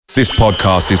This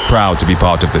podcast is proud to be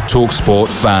part of the TalkSport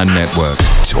Fan Network.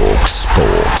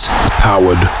 TalkSport.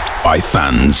 Powered by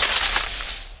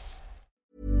fans.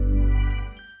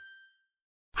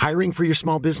 Hiring for your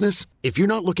small business? If you're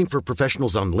not looking for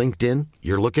professionals on LinkedIn,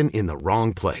 you're looking in the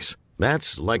wrong place.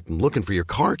 That's like looking for your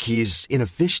car keys in a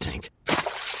fish tank.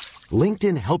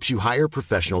 LinkedIn helps you hire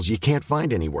professionals you can't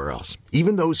find anywhere else,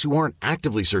 even those who aren't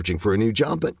actively searching for a new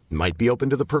job but might be open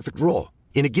to the perfect role.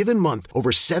 In a given month,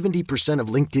 over 70% of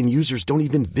LinkedIn users don't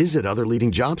even visit other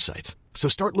leading job sites. So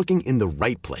start looking in the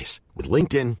right place. With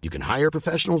LinkedIn, you can hire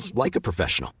professionals like a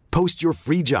professional. Post your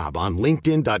free job on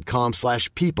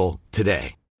linkedin.com/people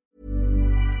today.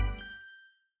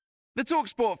 The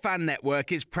TalkSport Fan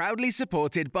Network is proudly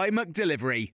supported by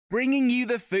McDelivery, bringing you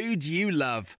the food you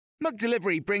love.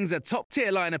 McDelivery brings a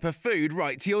top-tier lineup of food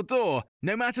right to your door.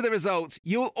 No matter the result,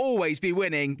 you'll always be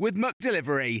winning with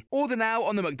McDelivery. Order now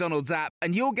on the McDonald's app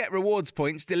and you'll get rewards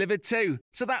points delivered too.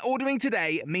 So that ordering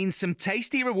today means some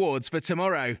tasty rewards for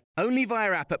tomorrow. Only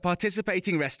via app at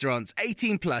participating restaurants.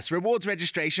 18 plus. Rewards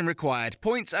registration required.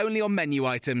 Points only on menu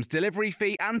items. Delivery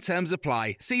fee and terms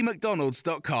apply. See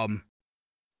mcdonalds.com.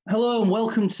 Hello and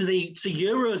welcome to the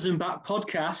Euros and Back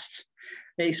podcast.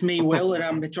 It's me, Will, and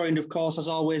I'm joined, of course, as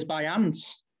always, by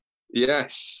Ants.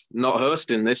 Yes, not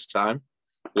hosting this time.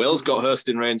 Will's got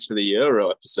hosting reins for the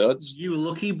Euro episodes. You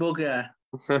lucky bugger.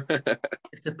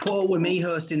 It's a put up with me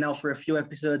hosting now for a few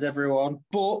episodes, everyone.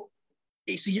 But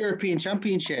it's the European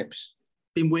Championships.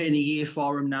 Been waiting a year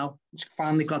for them now. It's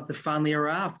finally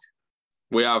arrived.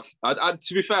 We have.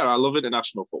 To be fair, I love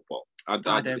international football. I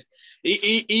do.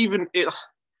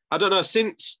 I don't know,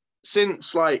 since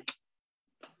like,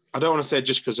 I don't want to say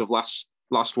just because of last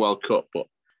World Cup, but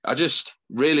I just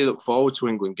really look forward to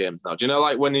England games now. Do you know,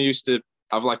 like when you used to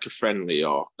have like a friendly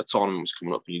or a tournament was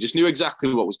coming up and you just knew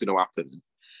exactly what was going to happen?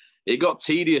 It got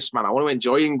tedious, man. I want to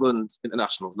enjoy England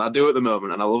internationals, and I do at the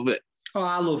moment, and I love it. Oh,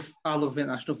 I love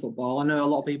international football. I know a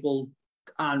lot of people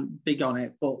aren't big on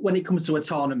it, but when it comes to a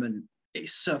tournament,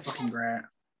 it's so fucking great.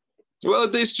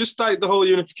 Well, it's just like the whole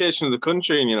unification of the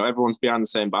country, and, you know, everyone's behind the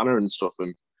same banner and stuff,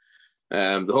 and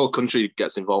the whole country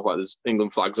gets involved. Like there's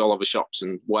England flags all over shops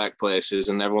and workplaces,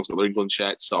 and everyone's got their England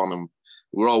shirts on, and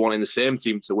we're all wanting the same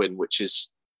team to win, which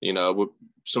is, you know,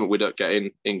 something we don't get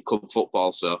in club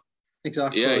football. So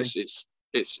exactly, yeah,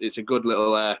 it's a good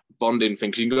little bonding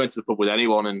thing, because you can go into the pub with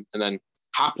anyone and then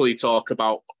happily talk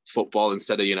about football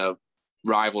instead of, you know,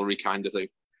 rivalry kind of thing.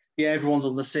 Yeah, everyone's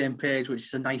on the same page, which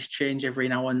is a nice change every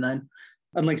now and then.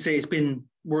 And like I say,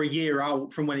 we're a year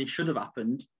out from when it should have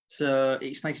happened. So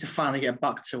it's nice to finally get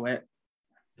back to it.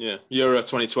 Yeah, Euro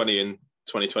 2020 and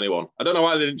 2021. I don't know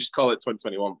why they didn't just call it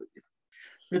 2021.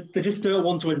 But they just don't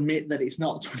want to admit that it's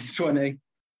not 2020.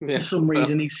 Yeah. For some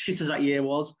reason, as shit as that year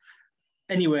was.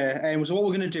 Anyway, so what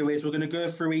we're going to do is we're going to go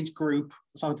through each group.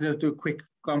 So I'll do a quick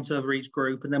glance over each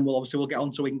group, and then we'll get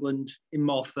onto England in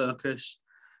more focus.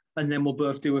 And then we'll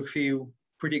both do a few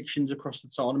predictions across the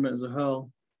tournament as a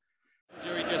whole.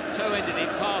 Jury just toe-ended him,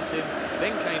 past him,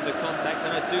 then came the contact,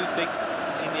 and I do think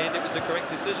in the end it was a correct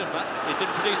decision, but it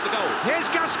didn't produce the goal. Here's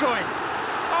Gascoigne.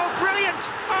 Oh, brilliant!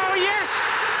 Oh, yes!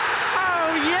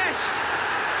 Oh, yes!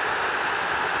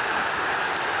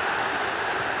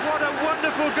 What a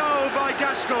wonderful goal by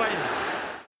Gascoigne.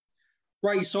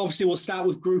 Right, so obviously we'll start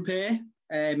with Group A.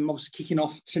 Obviously kicking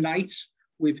off tonight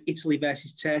with Italy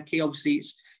versus Turkey. Obviously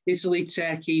it's Italy,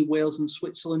 Turkey, Wales and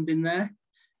Switzerland in there.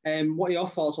 What are your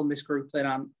thoughts on this group then,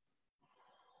 Ant?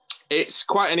 It's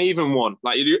quite an even one.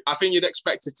 I think you'd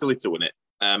expect Italy to win it.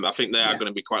 I think they are going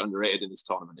to be quite underrated in this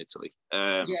tournament, Italy.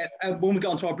 When we get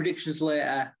onto our predictions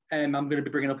later, I'm going to be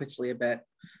bringing up Italy a bit.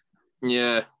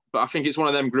 Yeah, but I think it's one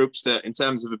of them groups that, in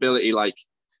terms of ability, like,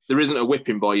 there isn't a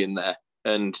whipping boy in there,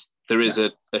 and there is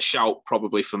a shout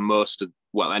probably for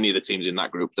any of the teams in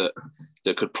that group that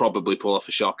could probably pull off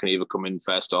a shock and either come in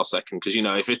first or second. Because, you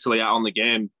know, if Italy are on the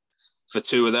game for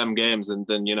two of them games, and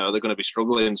then, you know, they're going to be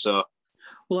struggling. So,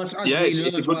 well, it's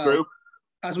a good group.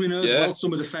 As we know as well,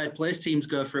 some of the third place teams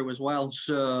go through as well.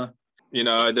 So, you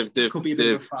know, they've got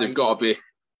to be.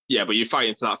 Yeah, but you're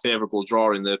fighting for that favourable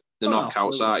draw in the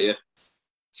knockouts, aren't you?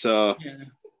 So,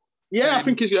 yeah, I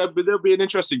think there'll be an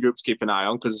interesting group to keep an eye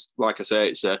on, because, like I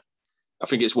say, I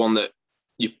think it's one that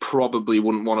you probably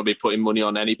wouldn't want to be putting money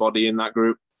on anybody in that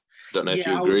group. Don't know if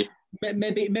you agree.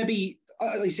 Maybe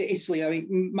at least Italy. I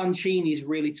mean, Mancini's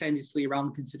really turned Italy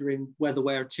around, considering where they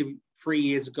were 2-3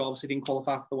 years ago. Obviously, didn't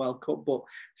qualify for the World Cup, but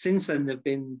since then they've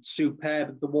been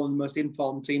superb. They're one of the most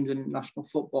informed teams in international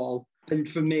football, and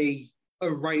for me,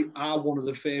 are one of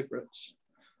the favourites.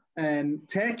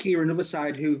 Turkey are another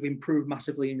side who've improved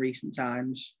massively in recent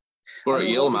times. Burak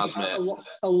Yilmaz, mate.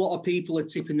 A lot of people are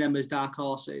tipping them as dark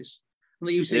horses.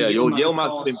 Like you say,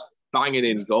 Yilmaz's been banging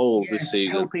in goals this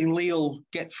season, helping Lille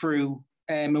get through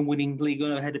and winning Ligue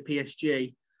 1 ahead of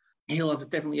PSG. He'll have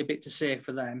definitely a bit to say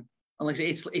for them. And like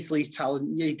I say, Italy's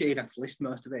talent, you did have to list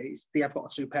most of it. They have got a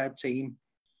superb team.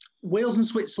 Wales and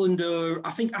Switzerland are,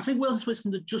 I think Wales and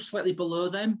Switzerland are just slightly below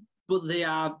them, but they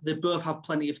both have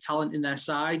plenty of talent in their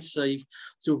sides. So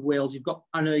with Wales, you've got,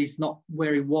 I know he's not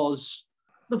where he was.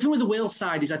 The thing with the Wales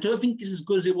side is I don't think it's as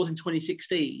good as it was in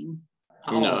 2016.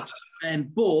 No.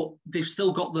 But they've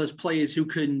still got those players who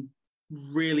can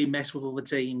really mess with other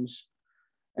teams.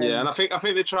 And I think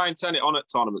they try and turn it on at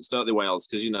tournaments, don't they, Wales?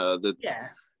 Because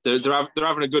they're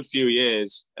having a good few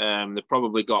years. They've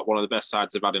probably got one of the best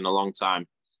sides they've had in a long time.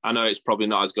 I know it's probably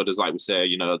not as good as, like we say,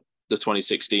 the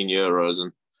 2016 Euros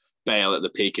and Bale at the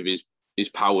peak of his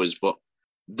powers, but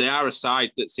they are a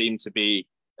side that seem to be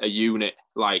a unit.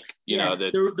 Like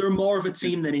they're more of a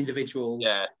team than individuals.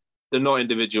 Yeah, they're not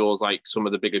individuals like some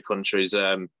of the bigger countries.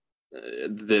 They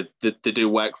do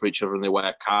work for each other and they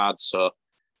work hard. So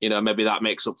maybe that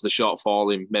makes up for the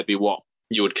shortfall in maybe what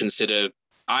you would consider.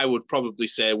 I would probably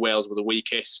say Wales were the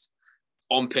weakest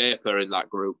on paper in that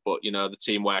group, but the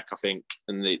teamwork, I think,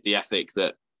 and the ethic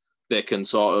that they can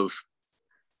sort of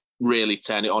really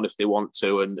turn it on if they want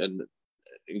to and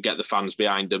get the fans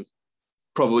behind them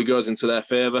probably goes into their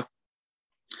favour.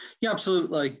 Yeah,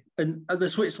 absolutely. And the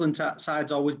Switzerland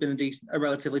side's always been a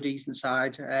relatively decent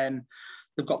side.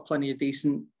 They've got plenty of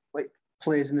decent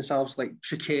players in themselves, like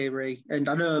Shaqiri. And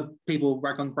I know people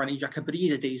rag on Granit Xhaka, but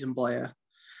he's a decent player.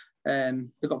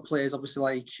 They've got players obviously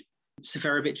like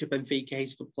Seferovic at Benfica,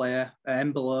 he's a good player.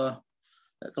 Embolo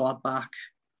at Gladbach.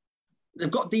 They've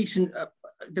got decent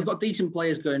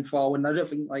players going forward, and I don't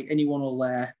think anyone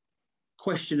will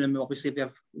question them. Obviously, if they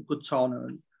have a good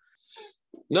tournament.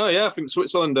 No, yeah, I think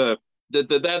Switzerland they're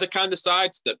the kind of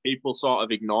sides that people sort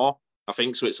of ignore. I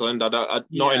think Switzerland, not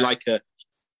in like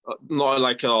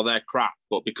they're crap,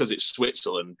 but because it's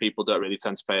Switzerland, people don't really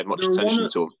tend to pay much attention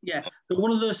to them. Yeah, they're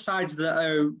one of those sides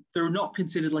that they're not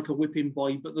considered like a whipping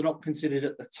boy, but they're not considered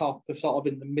at the top. They're sort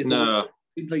of in the middle,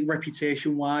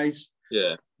 reputation wise.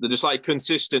 Yeah, they're just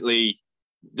consistently.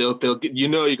 They'll you're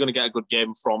going to get a good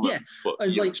game from them,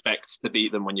 but you expect to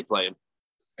beat them when you play them.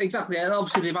 Exactly, and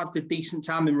obviously they've had a decent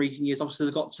time in recent years. Obviously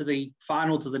they got to the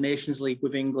finals of the Nations League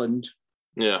with England.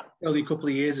 Yeah, only a couple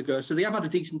of years ago, so they have had a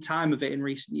decent time of it in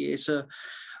recent years. So,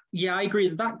 yeah, I agree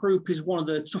that group is one of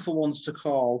the tougher ones to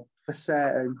call for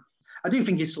certain. I do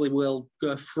think Italy will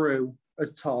go through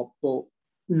as top, but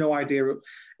no idea.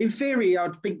 In theory,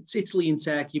 I'd think it's Italy and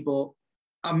Turkey, but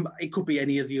it could be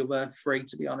any of the other three,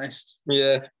 to be honest.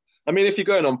 Yeah. I mean, if you're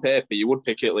going on paper, you would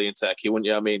pick Italy and Turkey, wouldn't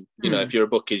you? I mean, if you're a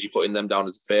bookies, you're putting them down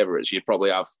as the favourites. You'd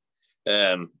probably have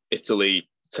Italy,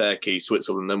 Turkey,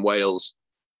 Switzerland and Wales,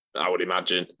 I would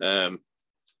imagine.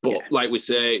 Like we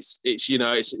say, it's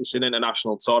an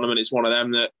international tournament. It's one of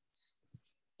them that,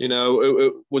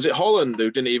 was it Holland who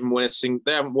didn't even win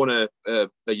they haven't won a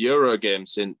Euro game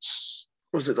since,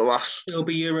 was it the last? It'll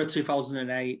be Euro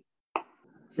 2008.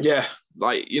 Yeah,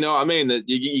 what I mean? That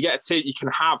you get a team, you can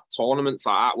have tournaments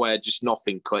like that where just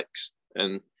nothing clicks.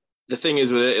 And the thing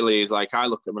is with Italy is I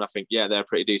look at them and I think, yeah, they're a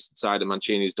pretty decent side and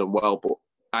Mancini's done well, but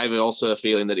I have also a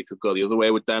feeling that it could go the other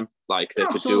way with them. They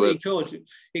could do it. Could.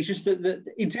 It's just that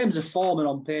in terms of form and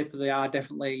on paper, they are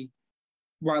definitely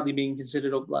rightly being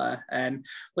considered up there.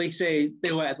 Like you say,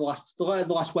 they were at the last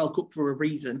World Cup for a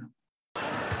reason.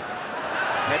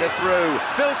 Header through.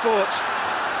 Vilfort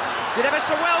did ever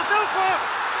so well. Vilfort!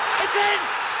 It's in!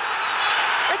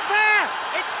 It's there!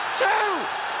 It's 2!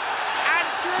 And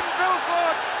Jim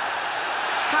Vilfort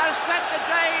has sent the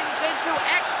Danes into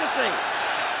ecstasy.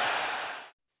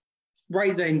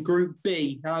 Right then, Group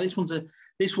B. Now this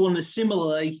one is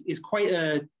similarly is quite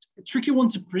a tricky one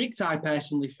to predict, I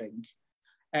personally think.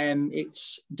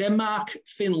 It's Denmark,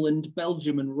 Finland,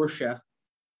 Belgium, and Russia.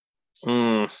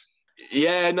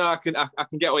 Yeah, no, I can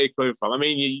get where you're coming from. I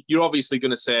mean, you're obviously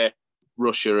going to say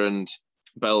Russia and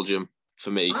Belgium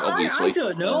for me, obviously. I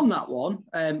don't know on that one.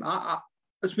 I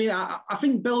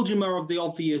think Belgium are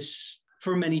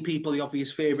for many people, the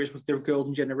obvious favourites with their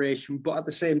golden generation. But at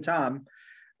the same time,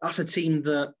 that's a team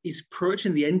that is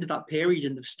approaching the end of that period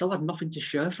and they've still had nothing to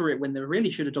show for it when they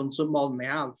really should have done something more than they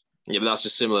have. Yeah, but that's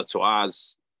just similar to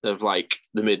ours of the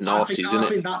mid-noughties, isn't it? I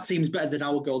think that team's better than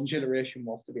our golden generation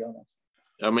was, to be honest.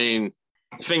 I mean,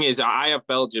 the thing is, I have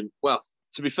Belgium. Well,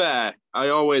 to be fair, I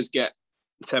always get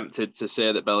tempted to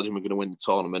say that Belgium are going to win the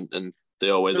tournament and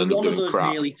they always end up doing crap. One of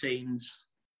those nearly teams.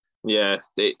 Yeah,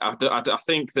 I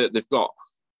think that they've got...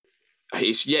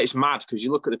 It's mad because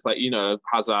you look at the play,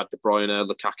 Hazard, De Bruyne,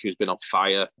 Lukaku's been on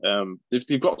fire.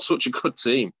 They've got such a good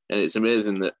team and it's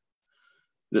amazing that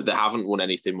that they haven't won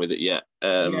anything with it yet.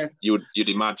 You'd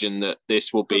imagine that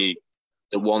this will be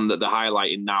the one that they're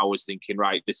highlighting now, is thinking,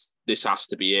 right, this has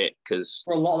to be it, because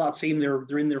for a lot of that team, they're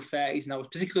in their 30s now,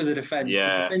 particularly the defence.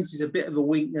 Yeah. The defence is a bit of a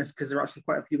weakness because there are actually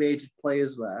quite a few aged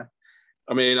players there.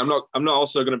 I mean, I'm not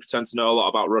also going to pretend to know a lot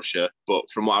about Russia, but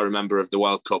from what I remember of the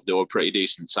World Cup, they were a pretty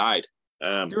decent side.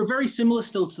 They were very similar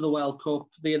still to the World Cup.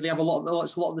 They have a lot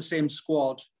of the same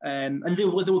squad, and they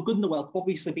were good in the World Cup.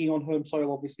 Obviously, being on home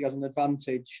soil obviously has an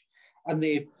advantage, and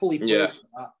they fully played for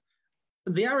that.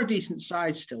 They are a decent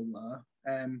side still, though.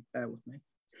 Bear with me.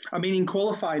 I mean, in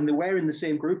qualifying, they were in the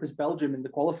same group as Belgium in the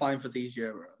qualifying for these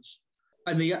Euros,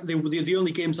 and the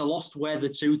only games they lost were the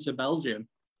 2 to Belgium.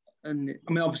 And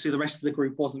I mean, obviously, the rest of the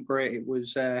group wasn't great. It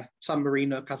was San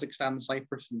Marino, Kazakhstan,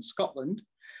 Cyprus, and Scotland,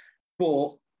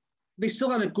 but they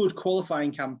still had a good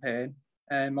qualifying campaign.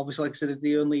 Obviously, like I said,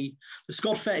 they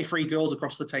scored 33 goals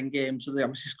across the 10 games, so they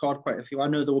obviously scored quite a few. I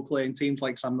know they were playing teams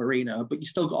like San Marino, but you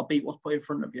still got to beat what's put in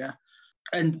front of you.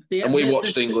 And we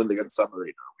watched England against San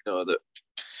Marino. We know that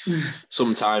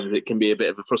sometimes it can be a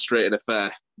bit of a frustrating affair.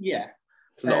 Yeah.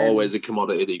 It's not always a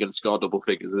commodity that you're going to score double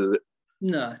figures, is it?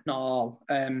 No, not all.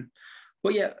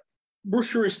 But yeah,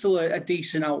 Russia is still a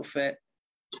decent outfit.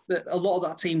 A lot of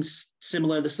that team's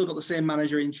similar. They've still got the same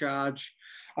manager in charge.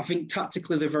 I think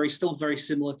tactically they're still very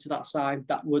similar to that side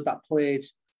that played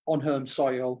on home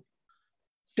soil.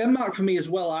 Denmark, for me as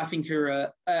well, I think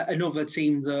are another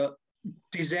team that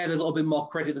deserve a little bit more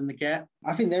credit than they get.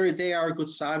 I think they are a good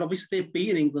side. Obviously, they've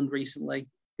beaten England recently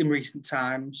in recent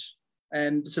times,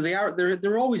 so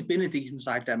they're always been a decent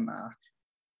side. Denmark.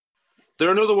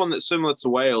 They're another one that's similar to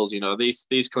Wales. You know,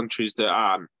 these countries that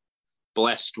aren't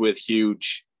blessed with hugely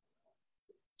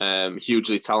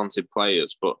talented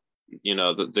players, but you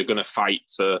know that they're going to fight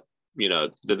for. You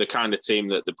know, they're the kind of team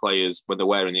that the players, when they're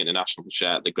wearing the international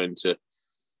shirt, they're going to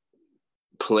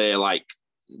play like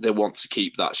they want to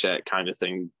keep that shirt, kind of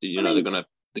thing. You know, they're going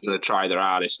to try their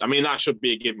hardest. I mean, that should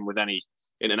be a given with any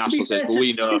international series, but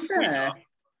we know.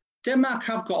 Denmark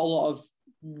have got a lot of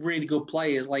really good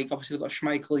players. Like, obviously, they've got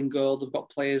Schmeichel in goal. They've got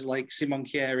players like Simon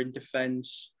Kjær in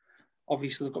defence.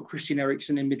 Obviously, they've got Christian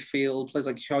Eriksen in midfield. Players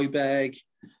like Højbjerg,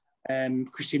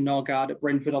 Christian Norgard at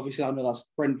Brentford. Obviously, I know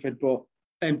that's Brentford, but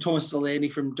Thomas Delaney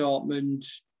from Dortmund.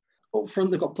 Up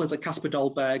front, they've got players like Kasper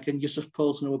Dolberg and Yusuf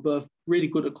Poulsen, who are both really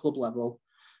good at club level.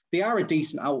 They are a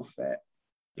decent outfit.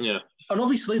 Yeah. And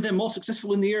obviously, they're more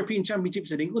successful in the European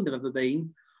Championships than England have ever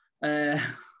been.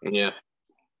 Yeah.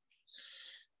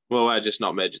 Well, we're just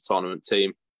not a major tournament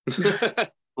team.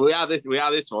 We are this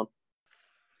one.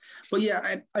 But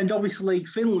yeah, and obviously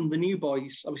Finland, the new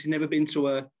boys, obviously never been to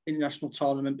an international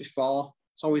tournament before.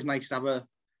 It's always nice to have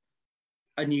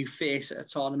a new face at a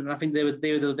tournament. And I think they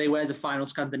were the final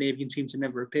Scandinavian team to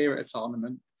never appear at a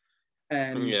tournament.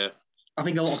 Yeah. I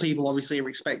think a lot of people obviously are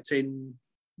expecting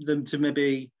them to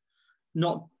maybe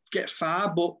not get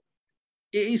far, but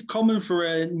it is common for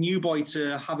a new boy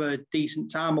to have a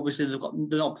decent time. Obviously, they're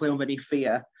not playing with any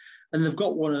fear, and they've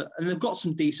got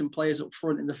some decent players up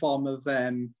front in the form of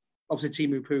obviously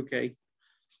Teemu Pukki.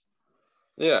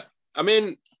 Yeah, I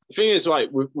mean, the thing is, like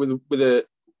with a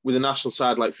national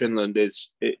side like Finland, they're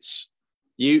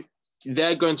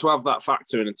going to have that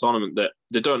factor in a tournament that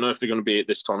they don't know if they're going to be at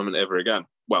this tournament ever again.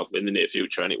 Well, in the near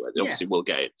future, anyway. They obviously will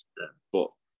get it, but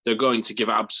they're going to give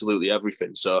absolutely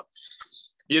everything. So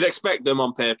you'd expect them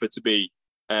on paper to be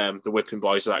the whipping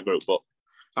boys of that group, but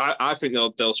I think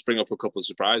they'll spring up a couple of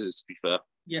surprises, to be fair.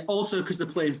 Yeah, also because they're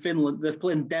playing Finland, they're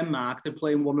playing Denmark, they're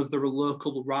playing one of their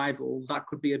local rivals. That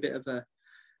could be a bit of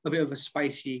a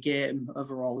spicier game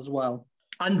overall as well.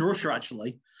 And Russia,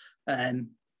 actually,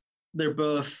 they're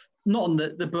both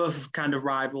they're both kind of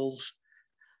rivals.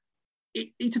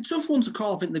 It's a tough one to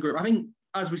call, I think, the group. I think,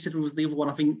 as we said with the other one,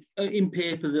 I think in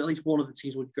paper that at least one of the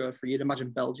teams would go through. You'd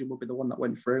imagine Belgium would be the one that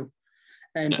went through.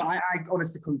 But I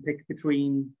honestly couldn't pick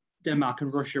between Denmark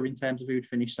and Russia in terms of who'd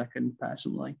finish second,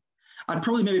 personally. I'd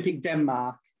probably maybe pick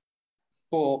Denmark,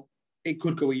 but it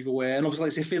could go either way. And obviously,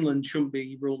 like I say, Finland shouldn't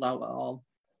be ruled out at all.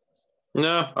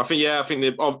 No, I think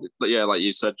like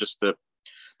you said, just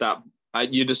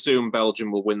you'd assume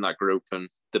Belgium will win that group, and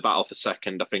the battle for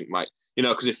second, I think, might,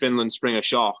 because if Finland spring a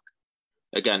shock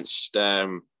against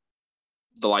the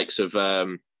likes of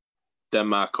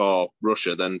Denmark or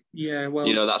Russia, then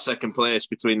that second place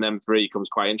between them three becomes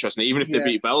quite interesting. Even if they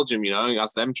beat Belgium, it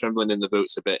has them trembling in the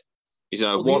boots a bit.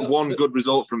 One good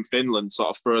result from Finland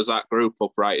sort of throws that group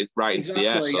up right into the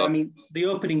air. So. I mean, the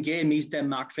opening game is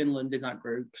Denmark-Finland in that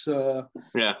group. So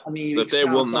yeah, I mean, so if they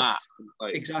won that,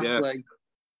 exactly.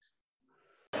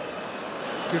 Yeah.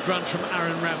 Good run from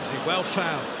Aaron Ramsey, well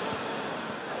found.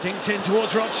 Dinked in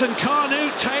towards Robson.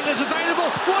 Carnu, Taylor's available.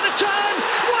 What a turn!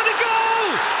 What a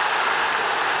goal!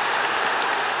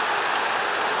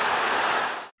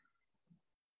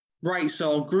 Right,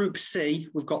 so Group C,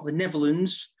 we've got the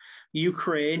Netherlands,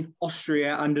 Ukraine,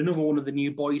 Austria, and another one of the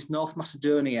new boys, North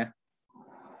Macedonia.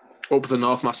 Up the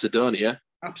North Macedonia.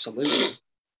 Absolutely.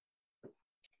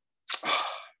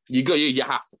 You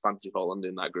have to fancy Holland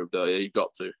in that group, don't you? You've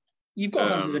got to. You've got to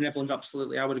fancy the Netherlands,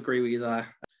 absolutely. I would agree with you there.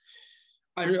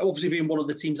 And obviously being one of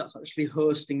the teams that's actually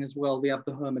hosting as well, we have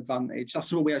the home advantage.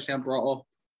 That's what we actually have brought up.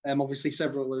 Obviously,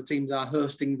 several of the teams are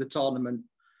hosting the tournament.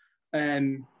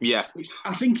 Which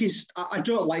I think is, I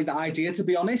don't like the idea, to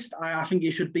be honest. I think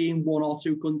it should be in one or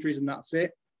two countries and that's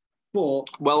it. But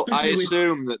I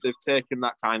assume that they've taken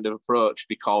that kind of approach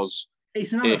because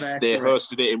it's an if they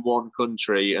hosted it in one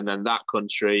country and then that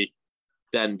country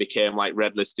then became like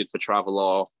red listed for travel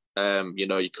or your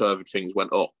COVID things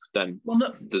went up, then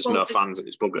there's no fans and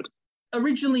it's buggered.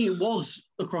 Originally, it was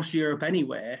across Europe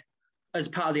anyway, as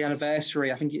part of the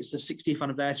anniversary. I think it's the 60th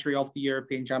anniversary of the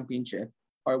European Championship,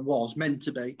 or it was meant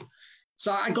to be.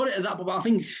 So I got it at that, but I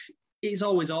think it's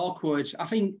always awkward. I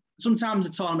think sometimes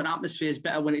the tournament atmosphere is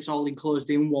better when it's all enclosed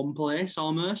in one place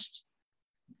almost.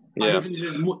 Yeah. I don't think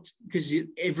there's as much because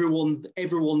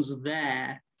everyone's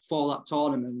there for that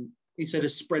tournament instead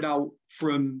of spread out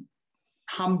from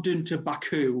Hamden to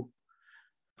Baku.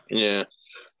 Yeah,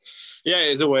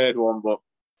 it's a weird one, but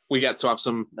we get to have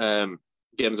some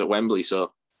games at Wembley,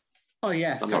 so. Oh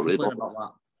yeah, I'm not really bothered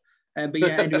about that. But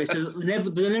yeah, anyway, so the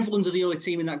Netherlands are the only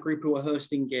team in that group who are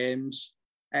hosting games.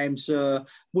 So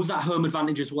with that home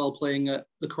advantage as well, playing at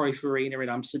the Cruyff Arena in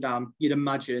Amsterdam, you'd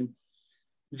imagine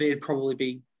they'd probably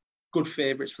be good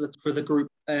favourites for the group.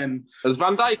 Has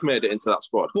Van Dijk made it into that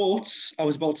squad? But I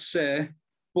was about to say,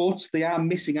 they are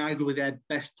missing arguably their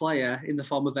best player in the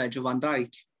form of Virgil van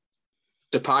Dijk.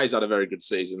 Depay's had a very good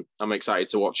season. I'm excited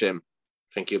to watch him.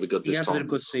 I think he'll be good this time. He has had a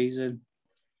good season.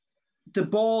 The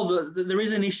ball, there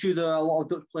is an issue that a lot of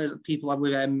Dutch players, people have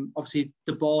with obviously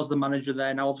De Boer's the manager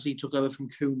there now. Obviously, he took over from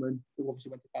Koeman, who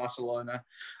obviously went to Barcelona.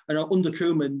 And under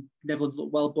Koeman, Netherlands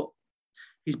looked well, but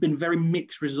he's been very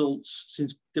mixed results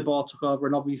since De Boer took over.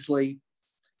 And obviously,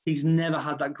 he's never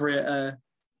had that great a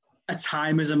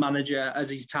time as a manager as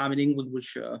his time in England would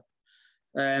show.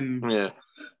 And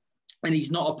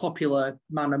he's not a popular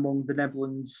man among the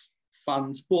Netherlands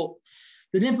fans, but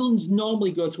the Netherlands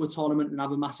normally go to a tournament and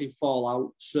have a massive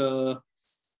fallout, so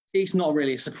it's not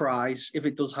really a surprise if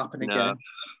it does happen again.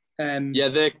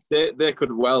 They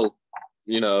could well,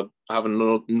 have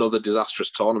another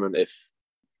disastrous tournament if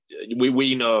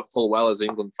we know full well as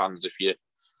England fans if you're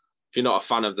not a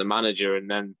fan of the manager and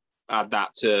then add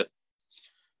that to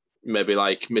maybe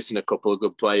like missing a couple of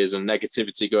good players and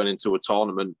negativity going into a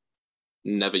tournament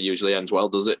never usually ends well,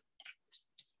 does it?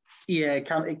 Yeah,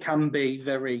 it can be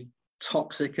very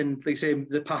toxic, and they say in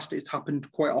the past it's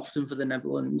happened quite often for the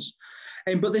Netherlands,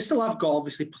 but they still have got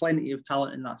obviously plenty of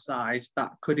talent in that side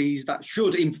that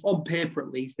should, on paper at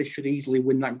least, they should easily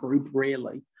win that group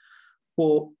really,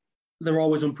 but they're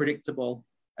always unpredictable.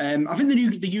 I think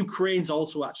the Ukraine's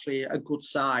also actually a good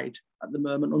side at the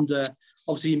moment, under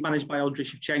obviously managed by Andriy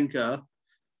Shevchenko,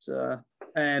 so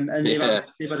and they've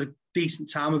had a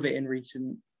decent time of it in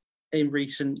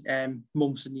recent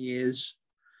months and years.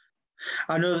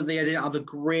 I know that they didn't have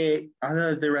I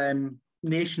know their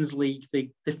Nations League,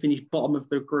 they finished bottom of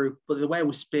their group, but the way it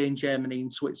was Spain, Germany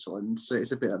and Switzerland, so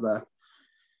it's a bit of a...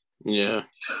 Yeah.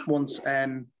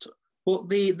 But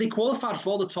they qualified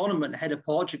for the tournament ahead of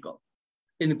Portugal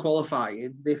in the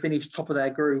qualifying. They finished top of their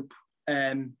group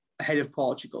ahead of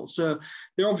Portugal. So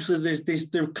they're obviously,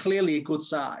 they're clearly a good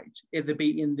side if they're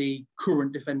beating the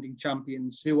current defending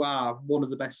champions, who are one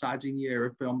of the best sides in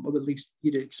Europe, or at least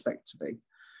you'd expect to be.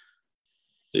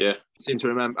 Yeah, I seem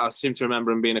to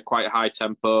remember him being a quite high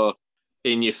tempo,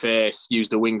 in your face, use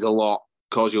the wings a lot,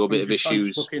 cause you a bit of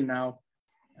issues.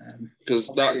 Because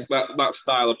that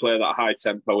style of play, that high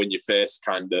tempo in your face,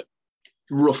 kind of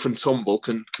rough and tumble,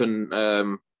 can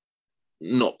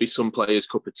not be some players'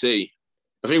 cup of tea.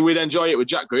 I think we'd enjoy it with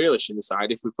Jack Grealish in the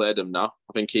side if we played him now.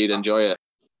 I think he'd enjoy it.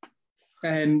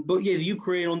 But yeah, the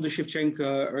Ukraine under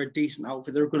Shevchenko are a decent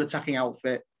outfit. They're a good attacking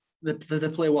outfit. They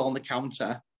play well on the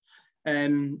counter.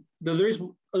 There is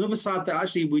another side that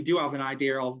actually we do have an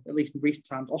idea of, at least in recent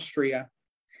times, Austria.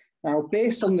 Now,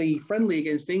 based on the friendly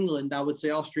against England, I would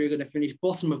say Austria are going to finish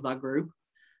bottom of that group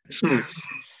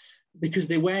because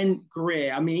they weren't great.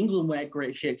 I mean, England weren't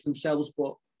great shakes themselves,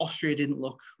 but Austria didn't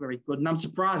look very good. And I'm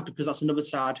surprised because that's another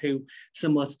side who,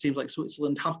 similar to teams like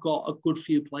Switzerland, have got a good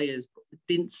few players, but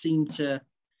they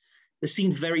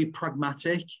seemed very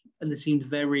pragmatic and they seemed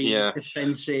very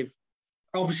defensive.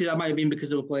 obviously that might have been because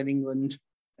they were playing England.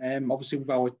 Obviously with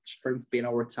our strength being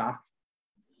our attack,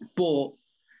 but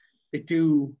they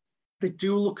do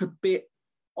look a bit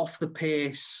off the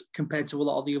pace compared to a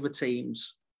lot of the other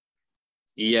teams.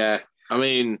 Yeah, I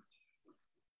mean,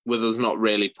 with us not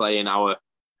really playing our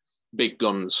big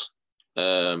guns,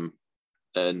 and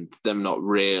them not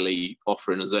really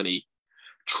offering us any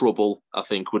trouble, I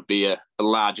think would be a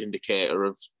large indicator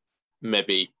of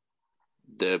maybe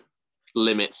the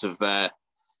limits of their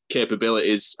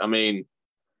capabilities. I mean,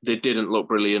 they didn't look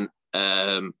brilliant.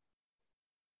 I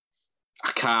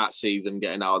can't see them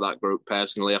getting out of that group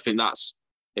personally. I think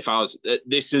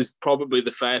this is probably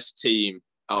the first team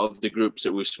out of the groups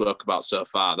that we've spoke about so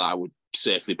far that I would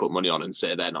safely put money on and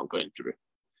say they're not going through.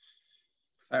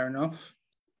 Fair enough.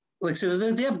 Like, so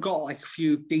they have got like a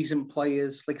few decent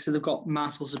players. Like, so they've got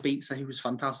Marcel Sabitzer, who was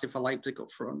fantastic for Leipzig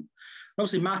up front. And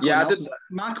obviously,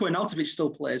 Marco Arnautovic still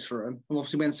plays for him. And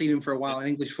obviously, we haven't seen him for a while in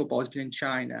English football. He's been in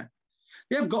China.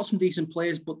 They have got some decent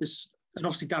players, but and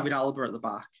obviously David Alaba at the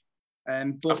back.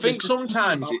 But I think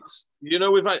sometimes it's,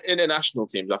 with like international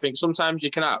teams, I think sometimes you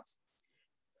can have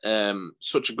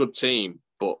such a good team,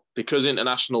 but because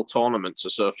international tournaments are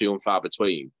so few and far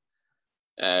between,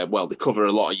 they cover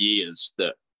a lot of years,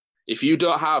 that if you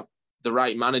don't have the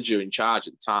right manager in charge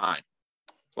at the time,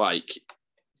 like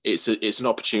it's an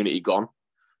opportunity gone.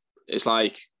 It's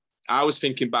like, I was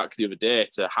thinking back the other day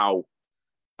to how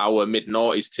our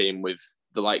mid-noughties team with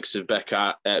the likes of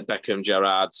Beckham,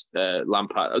 Gerrard,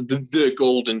 Lampard, the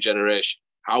golden generation,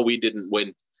 how we didn't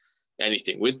win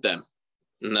anything with them.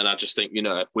 And then I just think,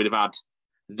 if we'd have had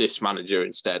this manager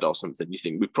instead or something, you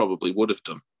think we probably would have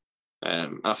done.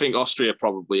 I think Austria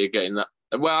probably are getting that.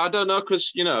 Well, I don't know,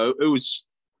 because,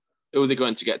 who are they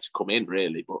going to get to come in,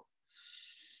 really? But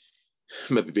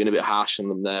maybe being a bit harsh on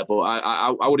them there. But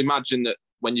I would imagine that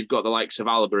when you've got the likes of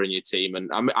Alaba in your team, and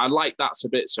I like that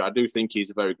Sabitzer. I do think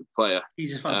he's a very good player.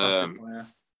 He's a fantastic player.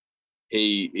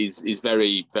 He's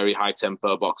very, very high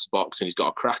tempo, box to box, and he's got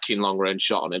a cracking long range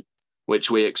shot on him, which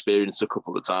we experienced a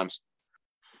couple of times.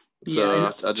 So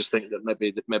yeah. I just think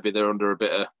that maybe they're under a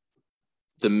bit of,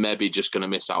 they're maybe just going to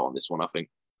miss out on this one, I think.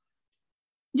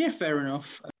 Yeah, fair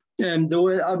enough. They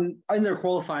were in their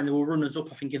qualifying, they were runners up,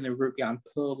 I think, in their group behind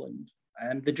Poland.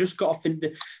 They just got off.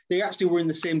 They actually were in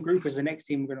the same group as the next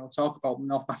team we're going to talk about,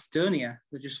 North Macedonia.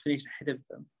 They just finished ahead of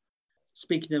them.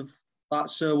 Speaking of that,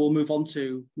 so we'll move on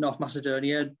to North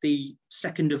Macedonia, the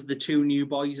second of the two new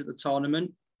boys at the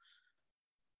tournament.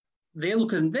 They're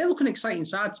looking exciting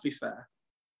side, to be fair.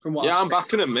 From what I'm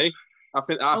backing them, me. I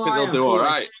think they'll do all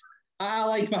right. I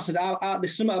like Macedonia.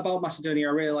 There's something about Macedonia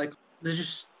I really like.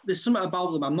 There's something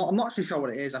about them. I'm not actually sure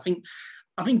what it is. I think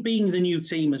being the new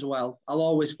team as well, I'll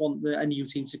always want a new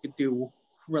team to do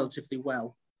relatively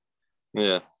well.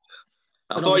 Yeah.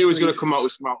 I thought you was going to come out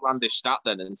with some outlandish stat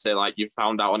then and say, like, you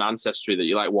found out on Ancestry that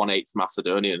you're like 1/8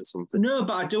 Macedonian or something. No,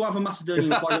 but I do have a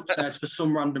Macedonian flag upstairs for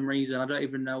some random reason. I don't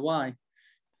even know why.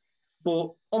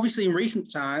 But obviously in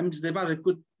recent times, they've had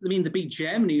they beat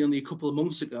Germany only a couple of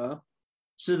months ago.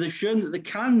 So they've shown that they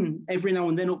can every now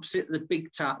and then upset the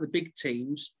big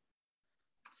teams.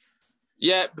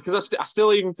 Yeah, because I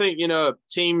still even think,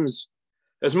 teams,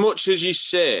 as much as you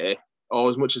say, or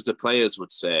as much as the players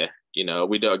would say,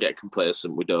 we don't get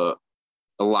complacent, we don't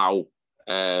allow,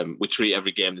 we treat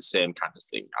every game the same kind of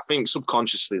thing. I think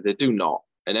subconsciously they do not,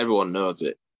 and everyone knows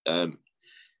it.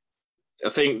 I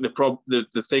think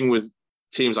the thing with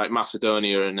teams like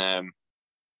Macedonia and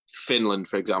Finland,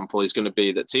 for example, is going to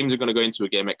be that teams are going to go into a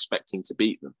game expecting to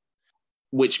beat them,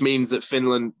 which means that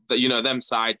Finland, them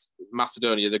sides,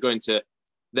 Macedonia, they're going to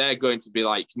be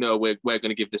like, no, we're going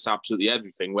to give this absolutely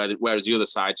everything, whereas the other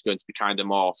side's going to be kind of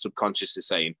more subconsciously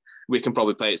saying, we can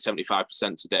probably play at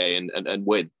 75% today and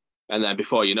win. And then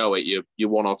before you know it, you're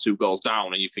 1 or 2 goals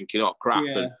down and you're thinking, oh, crap.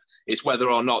 Yeah. And it's whether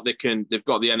or not they've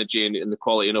got the energy and the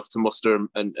quality enough to muster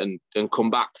and come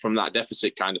back from that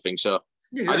deficit kind of thing. So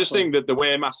yeah, I just think that the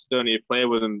way Macedonia play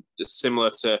with them is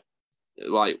similar to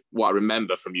like what I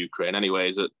remember from Ukraine anyway,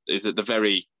 is that they're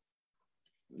very,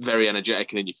 very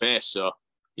energetic and in your face. So,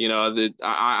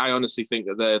 I honestly think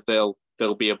that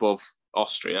they'll be above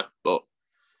Austria, but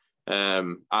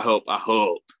I hope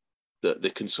that they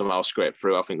can somehow scrape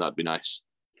through. I think that'd be nice.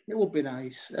 It would be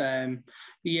nice. As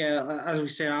we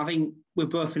say, I think we're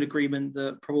both in agreement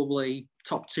that probably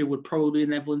top 2 would probably be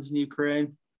the Netherlands and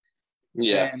Ukraine.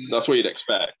 Yeah, that's what you'd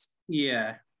expect.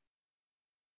 Yeah.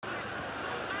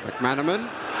 McManaman.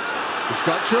 He's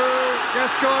got through.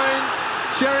 Gascoigne.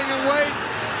 Sheringham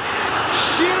waits.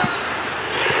 Shearer.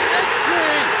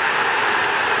 Entry.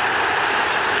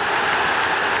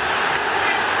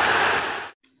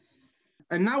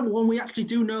 And now when we actually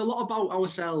do know a lot about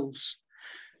ourselves,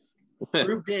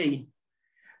 Group D.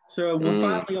 So we're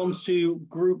finally on to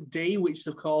Group D, which is,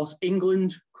 of course,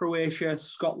 England, Croatia,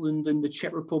 Scotland, and the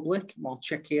Czech Republic, or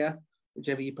Czechia,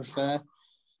 whichever you prefer.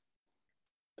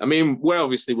 I mean, we're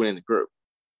obviously winning the group.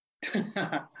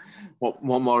 What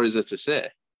more is there to say?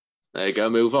 There you go,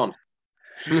 move on.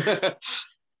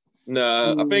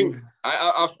 No, I think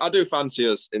I do fancy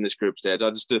us in this group stage.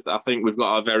 I think we've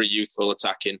got a very youthful,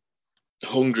 attacking,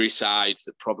 hungry side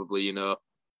that probably,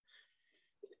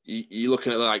 you're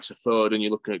looking at the likes of Foden,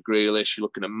 you're looking at Grealish, you're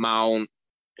looking at Mount.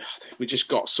 We just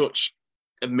got such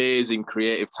amazing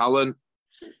creative talent.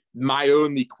 My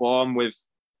only qualm with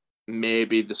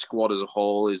maybe the squad as a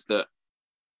whole is that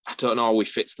I don't know how we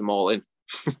fits them all in.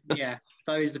 Yeah,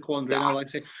 that is the quandary. Like I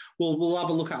say, we'll have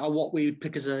a look at what we would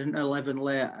pick as an 11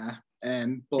 later.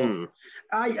 But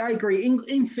I agree.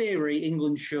 In theory,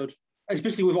 England should,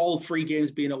 especially with all 3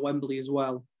 games being at Wembley as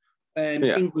well.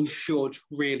 England should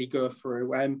really go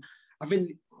through. I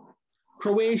think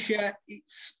Croatia's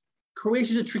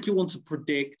a tricky one to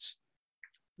predict.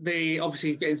 They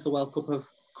obviously get into the World Cup a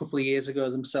couple of years ago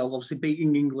themselves, obviously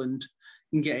beating England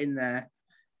and getting there.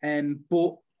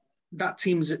 But that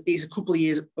team's a couple of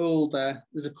years older.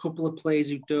 There's a couple of players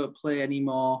who don't play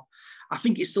anymore. I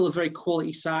think it's still a very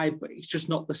quality side, but it's just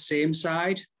not the same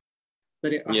side.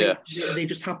 They had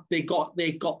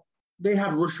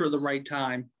Russia at the right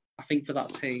time, I think, for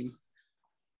that team.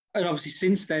 And obviously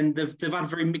since then, they've had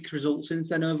very mixed results since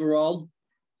then overall.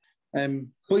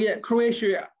 But yeah,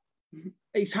 Croatia,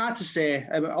 it's hard to say.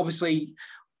 Obviously,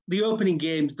 the opening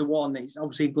game's the one. It's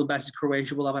obviously England versus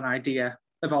Croatia. We'll have an idea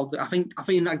of all. I think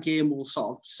in that game we'll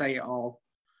sort of say it all.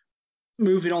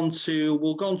 We'll go on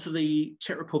to the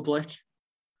Czech Republic.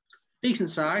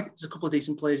 Decent side. There's a couple of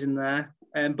decent players in there.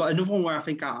 But another one where I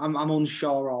think I'm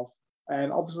unsure of.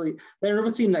 Obviously, they're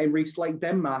another team that like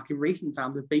Denmark in recent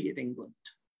times have beaten England.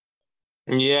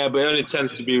 Yeah, but it only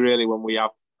tends to be really when we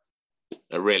have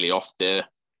a really off day.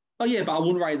 Oh yeah, but I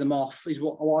wouldn't write them off.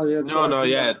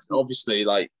 Obviously,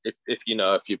 like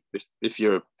if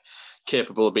you're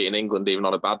capable of beating England even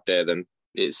on a bad day, then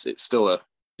it's still an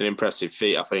impressive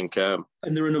feat, I think. And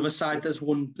they're another side that's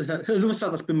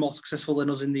been more successful than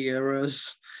us in the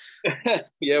Euros.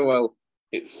 Yeah, well,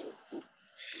 it's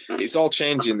all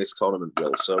changing this tournament,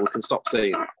 Bill, so we can stop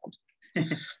saying that.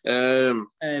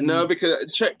 No, because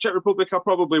Czech Republic, I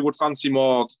probably would fancy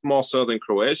more so than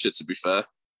Croatia, to be fair.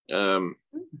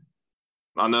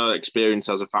 I know experience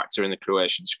has a factor in the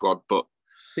Croatian squad, but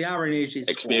the irony is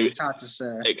it's hard to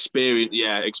say.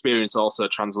 Experience also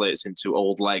translates into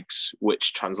old legs,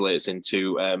 which translates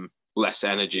into less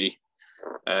energy.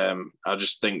 I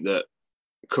just think that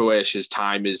Croatia's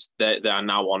time is they are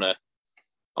now on a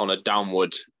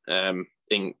downward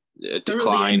decline.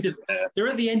 They're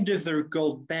at the end of their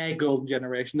golden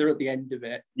generation. They're at the end of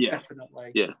it. Yeah,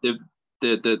 definitely. Yeah,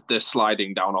 they're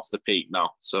sliding down off the peak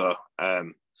now. So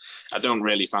I don't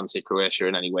really fancy Croatia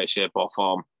in any way, shape, or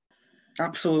form.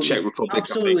 Absolutely, Czech Republic,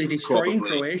 absolutely destroying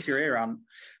Croatia here, Ant.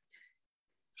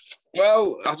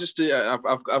 Well,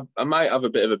 I might have a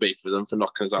bit of a beef with them for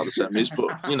knocking us out of the semis,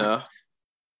 but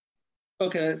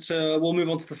Okay, so we'll move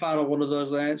on to the final one of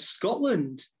those.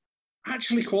 Scotland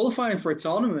actually qualifying for a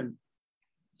tournament.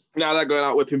 Now they're going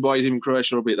out whipping boys, even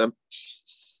Croatia will beat them.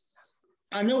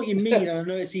 I know what you mean. I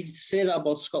know it's easy to say that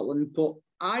about Scotland, but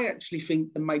I actually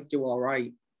think they might do all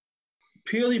right.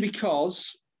 Purely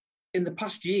because in the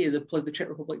past year, they've played the Czech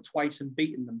Republic twice and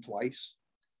beaten them twice.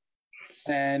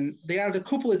 They had a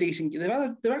couple of decent.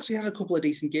 They've actually had a couple of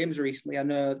decent games recently. I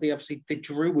know they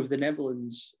drew with the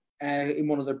Netherlands in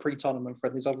one of their pre-tournament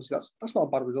friendlies. Obviously, that's not a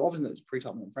bad result. Obviously, it's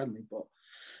pre-tournament friendly,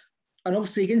 and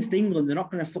obviously against England, they're not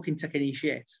going to fucking take any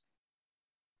shit.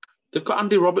 They've got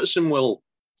Andy Robertson, Will,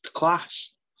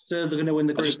 class. So they're going to win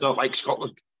the group. I just don't like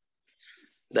Scotland.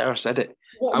 There, I said it.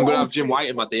 I'm going to have Jim White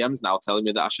in my DMs now telling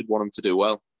me that I should want him to do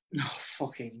well. Oh,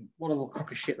 fucking, what a little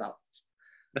crock of shit that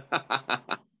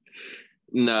was.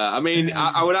 No, I mean,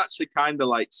 I would actually kind of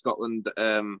like Scotland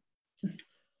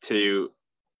to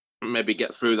maybe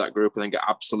get through that group and then get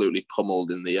absolutely pummeled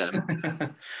in the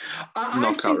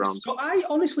knockout round. I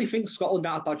honestly think Scotland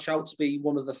are a bad shout to be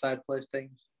one of the third place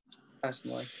teams,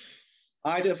 personally.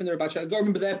 I don't think they're a bad shout. I've got to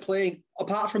remember they're playing,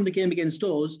 apart from the game against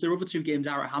us, their other 2 games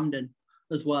are at Hampden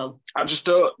as well. I just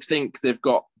don't think they've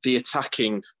got the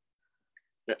attacking.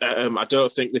 I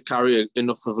don't think they carry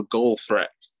enough of a goal threat.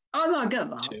 Oh, no, I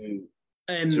get that.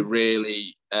 To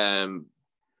really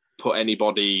put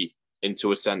anybody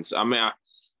into a sense. I mean,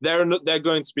 they're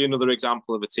going to be another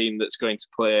example of a team that's going to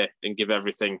play and give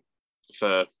everything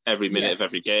for every minute of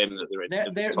every game that they're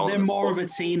in. They're more of a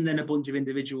team than a bunch of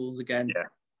individuals again. Yeah.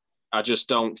 I just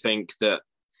don't think that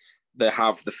they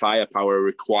have the firepower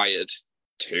required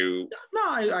to.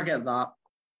 No, I get that.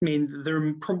 I mean,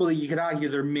 they're probably, you could argue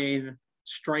their main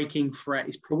striking threat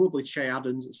is probably Che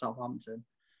Adams at Southampton,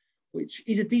 which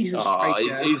is a decent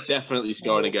striker. He's definitely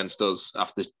scoring against us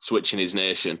after switching his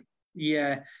nation.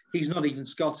 Yeah, he's not even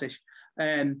Scottish.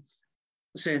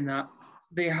 Saying that,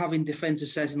 they have in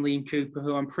defence says in Liam Cooper,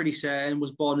 who I'm pretty certain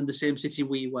was born in the same city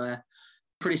we were.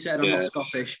 Pretty certain I'm not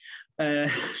Scottish.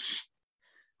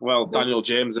 Well, Daniel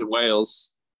James at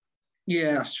Wales.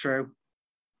 Yeah, that's true.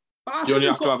 But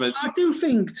I do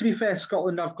think, to be fair,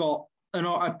 Scotland have got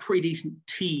a pretty decent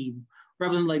team.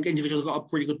 Rather than like individuals, they've got a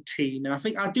pretty good team. And I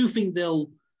think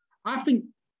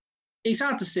it's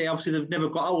hard to say. Obviously, they've never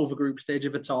got out of a group stage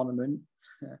of a tournament.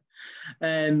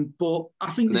 But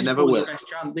I think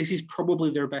this is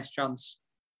probably their best chance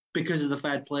because of the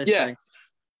third place thing.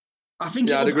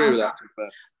 I'd agree with that.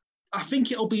 I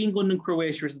think it'll be England and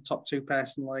Croatia as the top two,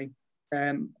 personally.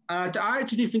 I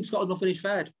actually do think Scotland will finish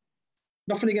third.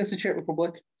 Nothing against the Czech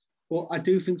Republic, but I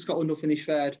do think Scotland will finish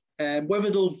third. Whether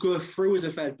they'll go through as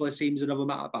a third place team is another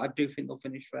matter, but I do think they'll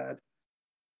finish third.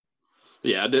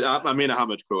 Yeah, I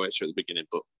hammered Croatia at the beginning,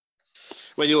 but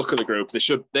when you look at the group,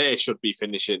 they should be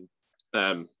finishing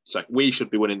second. We should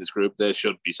be winning this group. They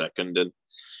should be second,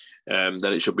 and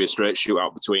then it should be a straight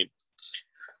shootout between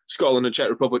Scotland and Czech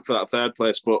Republic for that third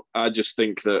place. But I just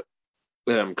think that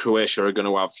Croatia are going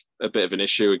to have a bit of an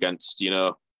issue against,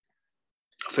 I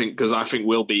think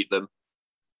we'll beat them,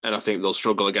 and I think they'll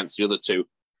struggle against the other two.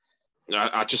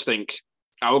 I just think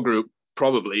our group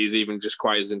probably is even just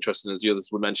quite as interesting as the others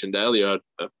we mentioned earlier.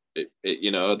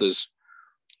 There's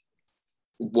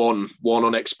one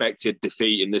unexpected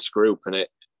defeat in this group, and it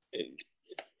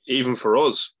even for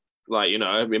us,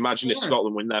 imagine if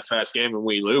Scotland win their first game and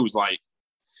we lose,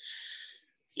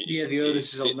 the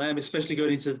onus is on them, especially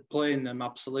going into playing them.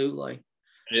 Absolutely.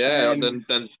 Yeah, then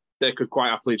they could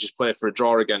quite happily just play for a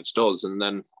draw against us, and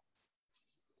then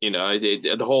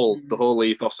the whole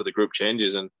ethos of the group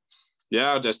changes. And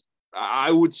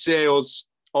I would say us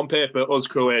on paper, us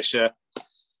Croatia,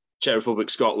 Czech Republic,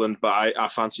 Scotland, but I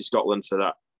fancy Scotland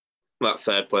for that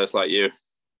third place, like you.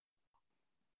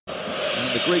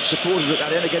 And the Greek supporters at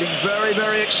that end are getting very,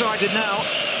 very excited now.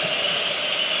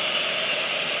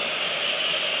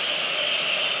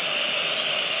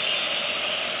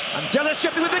 And Delis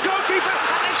chipping with the goalkeeper,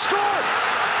 and they've scored!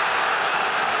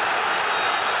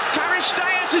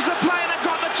 Charisteas is the player that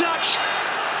got the touch.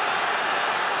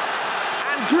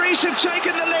 And Greece have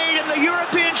taken the lead in the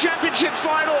European Championship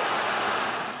final.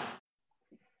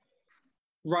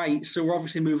 Right, so we're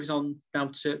obviously moving on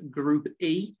now to Group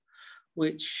E,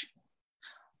 which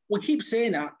we keep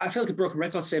saying that. I feel like a broken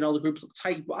record saying all the groups look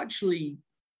tight, but actually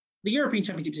the European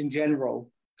Championships in general,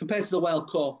 compared to the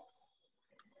World Cup,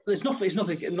 there's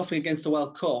nothing against the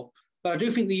World Cup, but I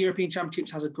do think the European Championships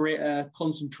has a greater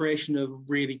concentration of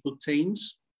really good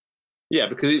teams. Yeah,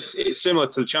 because it's similar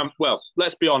to the Well,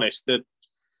 let's be honest,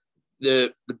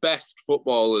 the best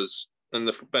footballers and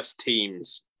the best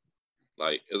teams,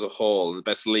 as a whole, and the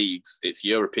best leagues, it's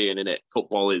European, innit?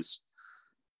 Football is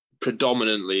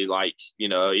predominantly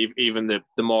even the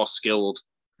more skilled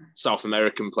South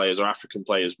American players or African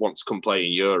players want to come play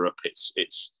in Europe. It's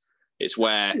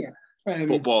where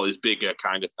football is bigger,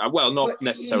 kind of. Well, not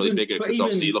necessarily bigger, because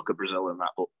obviously you look at Brazil and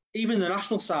that, but even the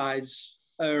national sides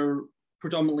are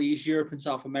predominantly is Europe and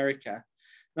South America.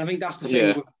 And I think that's the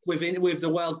thing with the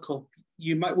World Cup.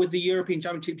 You might, with the European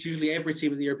Championships, usually every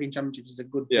team in the European Championships is a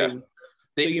good team.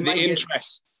 The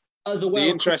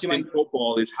interest in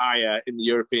football is higher in the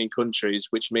European countries,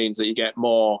 which means that you get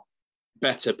more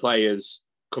better players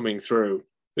coming through,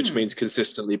 which means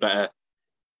consistently better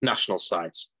national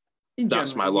sides.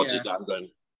 That's my logic that I'm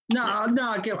going. No,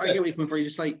 I get where you're coming from.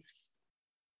 It's just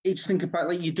you just think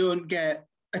about you don't get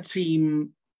a team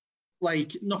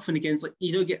nothing against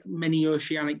you don't get many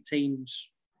oceanic teams.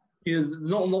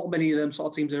 Not many of them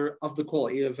sort of teams are of the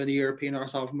quality of a European or a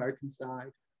South American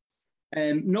side.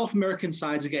 North American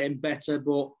sides are getting better,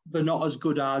 but they're not as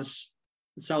good as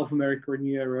South America and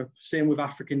Europe. Same with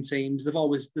African teams.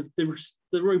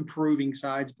 They're improving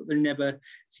sides, but they never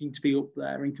seem to be up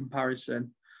there in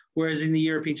comparison. Whereas in the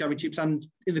European Championships and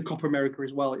in the Copa America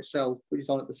as well itself, which is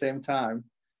on at the same time,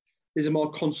 there's a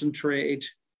more concentrated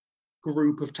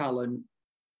group of talent.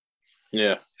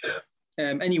 Yeah.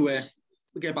 Anyway,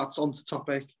 we'll get back onto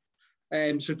topic.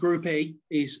 So Group E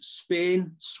is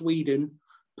Spain, Sweden,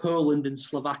 Poland and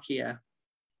Slovakia.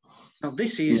 Now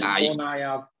this is one I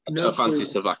have no fancy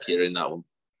Slovakia in that one.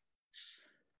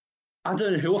 I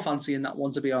don't know who I fancy in that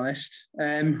one, to be honest.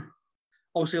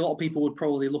 Obviously, a lot of people would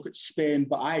probably look at Spain,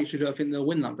 but I actually don't think they'll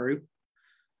win that group.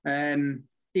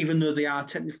 even though they are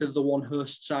technically the one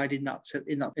host side in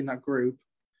that group.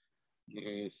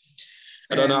 I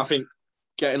don't know. I think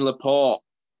getting Laporte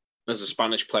as a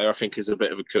Spanish player, I think, is a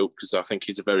bit of a coup because I think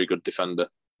he's a very good defender.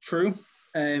 True,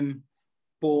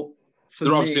 but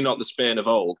they're obviously not the Spain of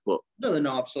old, but no, they're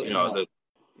not absolutely. Not.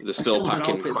 They're still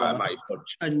packing quite a mighty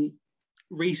punch. And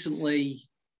recently,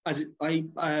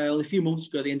 a few months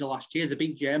ago, at the end of last year, they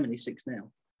beat Germany 6-0.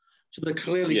 So they're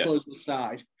clearly still a good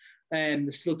side. They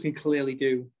still can clearly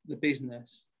do the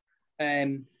business.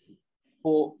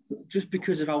 But just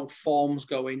because of how form's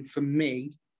going, for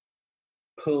me,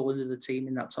 Poland are the team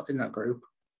in that group.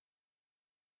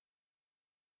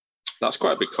 That's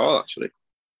quite a big call, actually.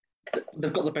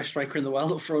 They've got the best striker in the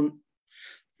world up front.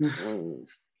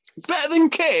 Better than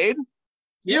Kane?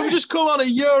 Yeah. You've just come on a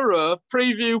Euro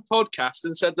preview podcast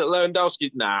and said that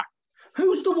Lewandowski, nah.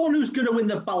 Who's the one who's going to win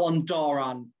the Ballon d'Or,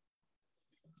 Anne?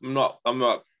 I'm not.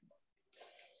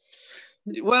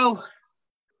 Well,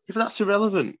 if that's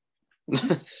irrelevant.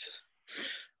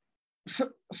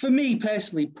 For me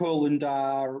personally, Poland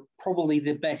are probably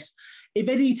the best. If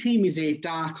any team is a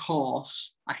dark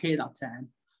horse, I hear that term.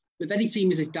 If any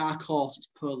team is a dark horse, it's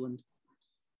Poland.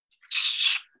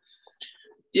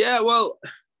 Yeah, well,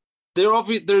 they're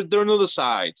another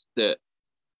side that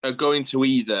are going to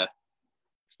either.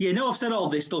 Yeah, no, I've said all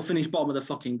this. They'll finish bottom of the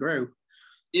fucking group.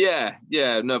 Yeah,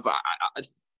 no, but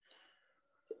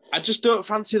I just don't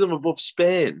fancy them above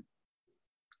Spain.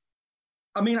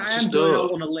 I mean, I am going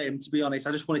out on a limb, to be honest.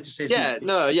 I just wanted to say something.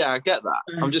 I get that.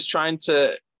 I'm just trying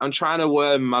to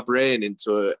worm my brain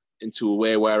into a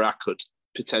way where I could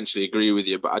potentially agree with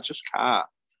you, but I just can't.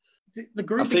 The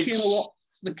group became a lot.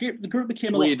 The group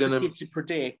became a lot tricky to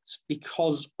predict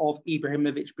because of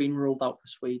Ibrahimovic being ruled out for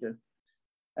Sweden.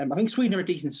 I think Sweden are a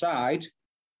decent side,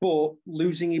 but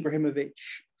losing Ibrahimovic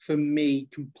for me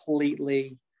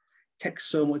completely takes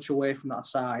so much away from that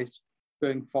side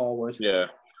going forward. Yeah.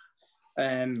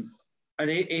 And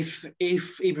if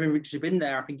Ibrahimovic had been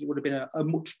there, I think it would have been a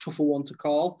much tougher one to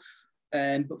call.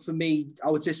 But for me, I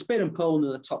would say Spain and Poland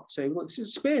are the top two. Look,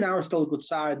 Spain are still a good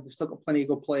side. They've still got plenty of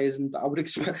good players. And I would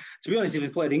expect, to be honest, if they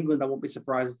played England, I wouldn't be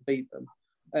surprised to beat them.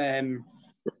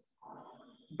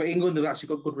 But England have actually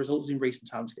got good results in recent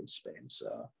times against Spain.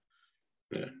 So,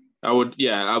 to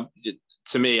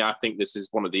me, I think this is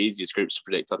one of the easiest groups to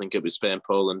predict. I think it was Spain,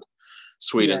 Poland,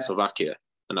 Sweden, Slovakia.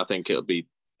 And I think it'll be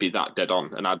that dead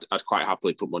on. And I'd quite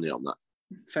happily put money on that.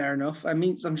 Fair enough. I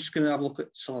mean, I'm just going to have a look at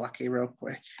Slovakia real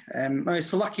quick.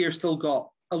 Slovakia have still got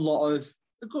a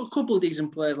couple of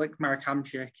decent players like Marek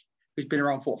Hamšík, who's been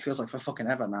around for what feels like for fucking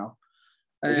ever now.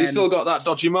 Has he still got that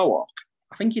dodgy mohawk?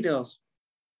 I think he does.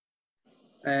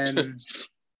 Obviously,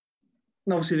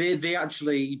 they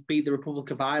actually beat the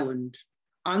Republic of Ireland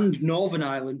and Northern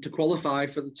Ireland to qualify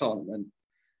for the tournament.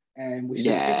 Which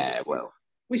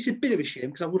is a bit of a shame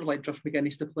because I would have liked Josh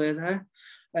McGuinness to play there.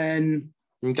 And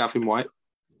Gavin White.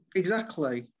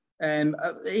 Exactly. In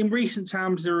recent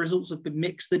times, the results have been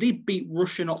mixed. They did beat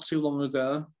Russia not too long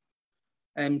ago.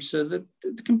 So they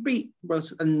can beat... But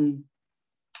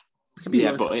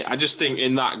I just think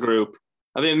in that group,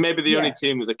 I think maybe the only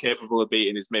team that they're capable of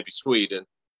beating is maybe Sweden.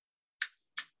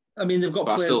 I mean, they've got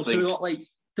players. So they've got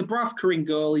Dubravka in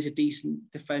goal. He's a decent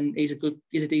defender. He's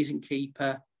a decent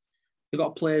keeper. They've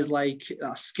got players like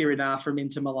Skriniar from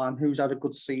Inter Milan, who's had a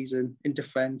good season in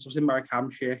defence. Was in Marek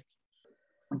Hamšík.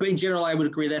 But in general, I would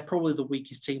agree they're probably the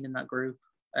weakest team in that group.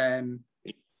 And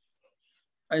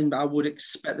I would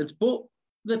expect them to, but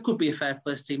there could be a fair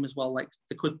place team as well. It's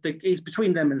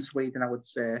between them and Sweden, I would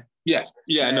say.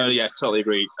 Totally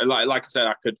agree. Like I said,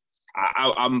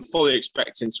 I'm fully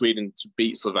expecting Sweden to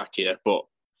beat Slovakia, but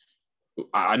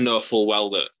I know full well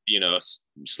that,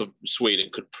 Sweden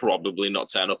could probably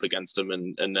not turn up against them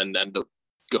and then end up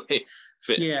going.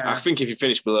 I think if you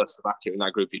finish below Slovakia in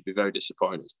that group, you'd be very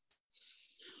disappointed.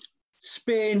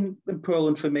 Spain and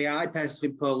Poland for me. I personally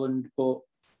think Poland, but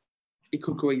it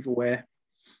could go either way.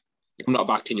 I'm not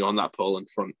backing you on that Poland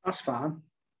front. That's fine.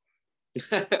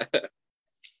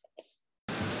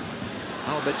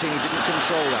 Albertini didn't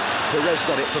control that. Perez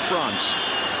got it for France.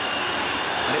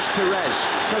 And it's Perez.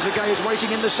 Trezeguet is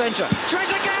waiting in the centre.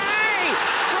 Trezeguet!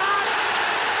 France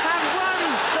have won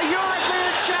the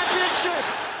European Championship!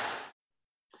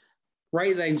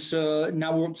 Right then, so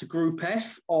now we're up to Group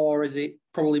F, or as it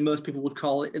probably most people would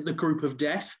call it, the Group of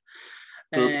Death.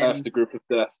 Group F, the Group of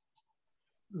Death.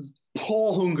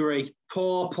 Poor Hungary.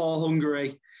 Poor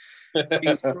Hungary.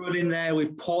 Being thrown in there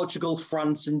with Portugal,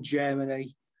 France and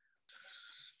Germany.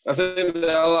 I think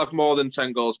they'll have more than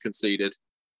 10 goals conceded.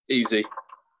 Easy.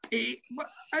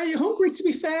 Hungary, to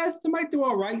be fair, they might do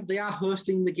all right. They are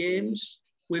hosting the games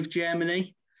with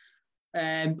Germany.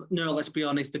 But no, let's be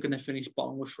honest, they're going to finish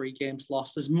bottom with 3 games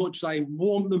lost. As much as I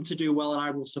want them to do well and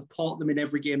I will support them in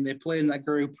every game they play in that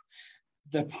group,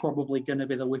 they're probably going to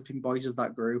be the whipping boys of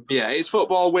that group. Yeah, it's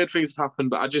football. Weird things have happened,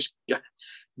 but I just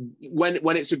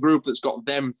when it's a group that's got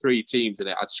them 3 teams in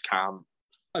it, I just can't.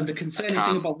 And the concerning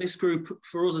thing about this group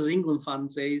for us as England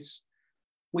fans is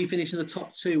we finish in the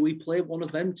top 2. We played one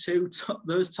of them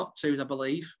those top 2s, I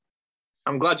believe.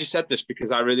 I'm glad you said this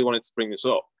because I really wanted to bring this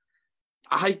up.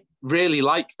 I really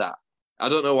like that. I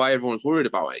don't know why everyone's worried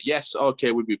about it. Yes,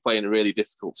 okay, we'd be playing a really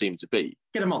difficult team to beat.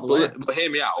 Get them out the way. But hear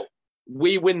me out.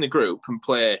 We win the group and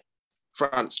play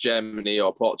France, Germany,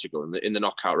 or Portugal in the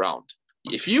knockout round.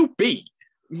 If you beat,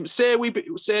 say we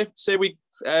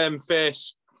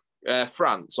face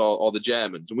France or the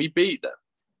Germans and we beat them,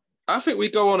 I think we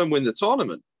go on and win the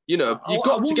tournament. You know, you've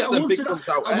got to get them big ones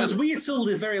out. As we until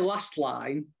the very last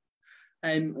line.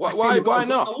 Why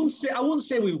not? I wouldn't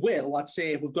say we will. I'd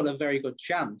say we've got a very good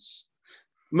chance.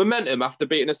 Momentum after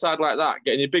beating a side like that,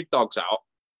 getting your big dogs out.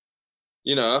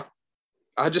 You know,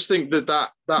 I just think that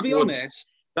to be honest,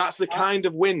 that's the kind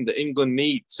of win that England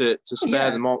need to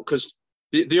spare them on. Because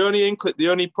the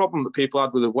only problem that people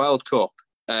had with the World Cup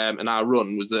and our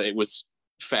run was that it was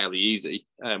fairly easy.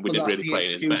 We didn't really play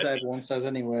it. Excuse everyone says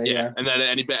anyway. Yeah, and then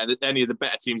any of the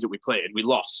better teams that we played, we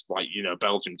lost. Like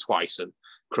Belgium twice and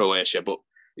Croatia. But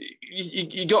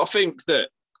you got to think that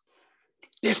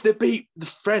if they beat the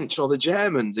French or the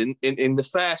Germans in the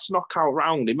first knockout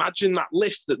round, imagine that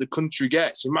lift that the country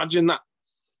gets. Imagine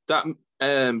that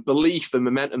belief and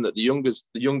momentum that the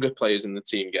younger players in the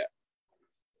team get.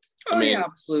 Yeah,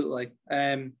 absolutely.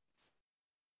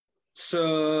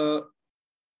 So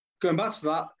going back to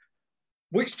that,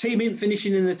 which team ain't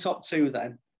finishing in the top 2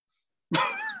 then?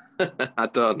 I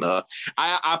don't know.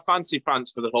 I fancy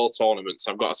France for the whole tournament,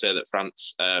 so I've got to say that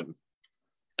France will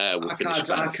finish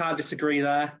first. I can't disagree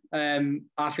there.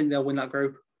 I think they'll win that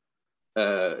group.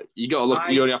 You got to look.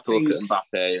 You only have to look at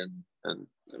Mbappe and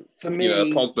for me,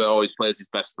 Pogba always plays his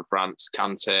best for France.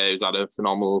 Kante, who's had a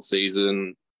phenomenal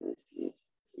season.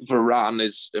 Varane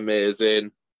is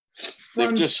amazing.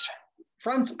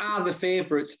 France are the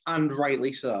favourites, and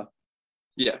rightly so.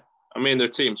 Yeah, I mean their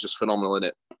team's just phenomenal in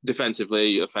it.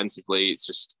 Defensively, offensively, it's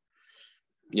just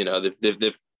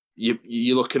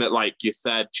you're looking at like your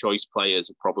third choice players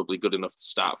are probably good enough to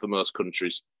start for most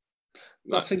countries.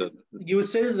 You would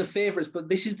say they're the favourites, but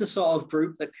this is the sort of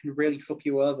group that can really fuck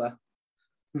you over.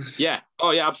 Yeah.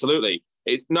 Oh yeah, absolutely.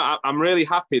 It's not. I'm really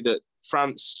happy that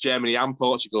France, Germany, and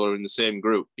Portugal are in the same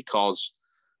group because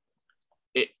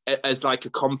it as like a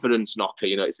confidence knocker.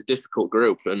 It's a difficult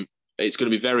group and it's going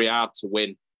to be very hard to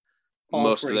win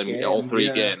all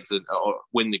 3 games or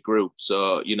win the group.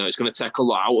 So it's going to take a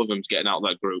lot out of them to getting out of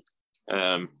that group,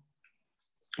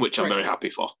 which I'm very happy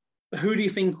for. Who do you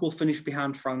think will finish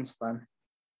behind France then?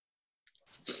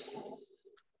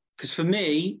 Because for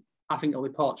me, I think it'll be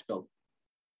Portugal.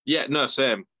 Yeah, no,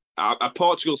 same.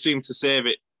 Portugal seem to save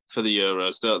it for the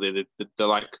Euros, don't they? They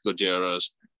like good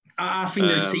Euros. I think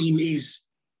their team is...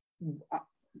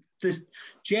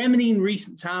 Germany in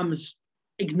recent times,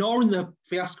 ignoring the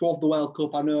fiasco of the World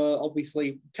Cup, I know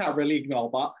obviously can't really ignore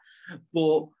that,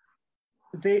 but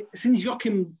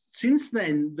since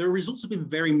then, the results have been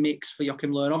very mixed for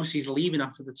Joachim Löw. Obviously, he's leaving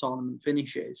after the tournament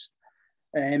finishes.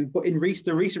 But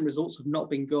the recent results have not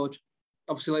been good.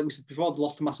 Obviously, like we said before, they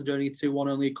lost to Macedonia 2-1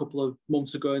 only a couple of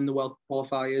months ago in the World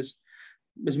qualifiers.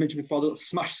 As mentioned before, they got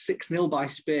smashed 6-0 by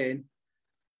Spain.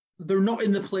 They're not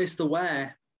in the place they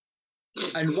were.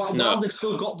 And while they've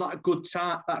still got that good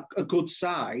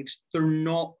side, they're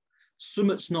not.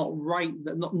 Something's not right.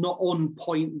 They're not on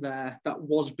point there. That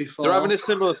was before. They're having a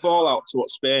similar fallout to what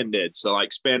Spain did. So,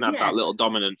 like Spain had that little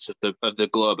dominance of the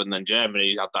globe, and then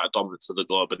Germany had that dominance of the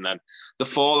globe, and then the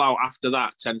fallout after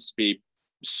that tends to be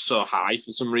so high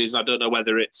for some reason. I don't know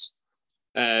whether it's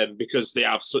because they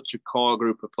have such a core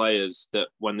group of players that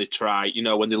when they try,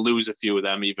 when they lose a few of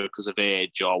them, either because of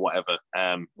age or whatever.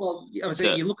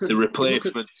 You look at the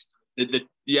replacements.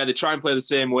 They try and play the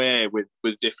same way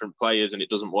with different players, and it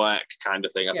doesn't work, kind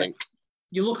of thing. I think.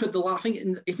 You look at I think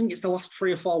it's the last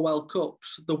 3 or 4 World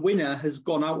Cups. The winner has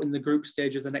gone out in the group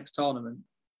stage of the next tournament.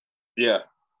 Yeah.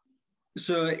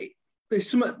 So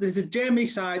there's the Germany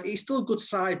side. It's still a good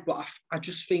side, but I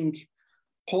just think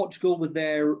Portugal, with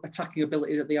their attacking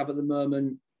ability that they have at the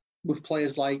moment, with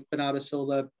players like Bernardo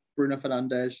Silva, Bruno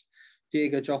Fernandes,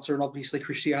 Diego Jota, and obviously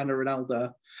Cristiano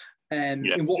Ronaldo,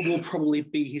 in what will probably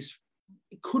be his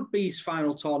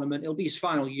final tournament. It'll be his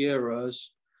final Euros.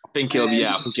 I think he'll be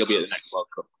at the next World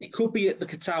Cup. It could be at the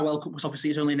Qatar World Cup, because obviously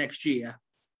it's only next year.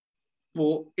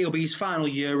 but it'll be his final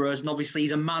Euros, and obviously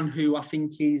he's a man who I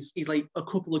think he's like a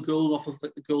couple of goals off of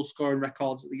the goal scoring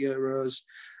records at the Euros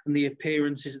and the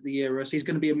appearances at the Euros. So he's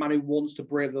going to be a man who wants to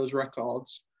break those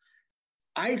records.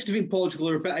 I actually think Portugal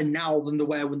are better now than they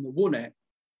were when they won it.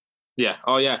 Yeah.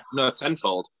 Oh yeah. No,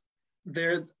 tenfold.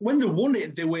 When they won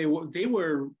it, they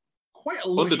were quite a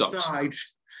lucky side.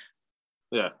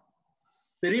 Yeah.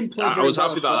 They didn't play. I was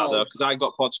happy about that though, because I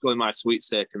got Portugal in my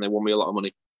sweepstake and they won me a lot of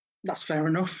money. That's fair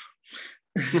enough.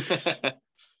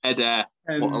 Eder,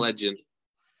 what a legend.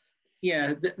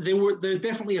 Yeah, they're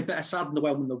definitely a better side than they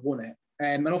were when they won it.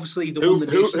 And obviously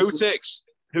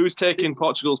who's taking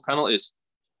Portugal's penalties?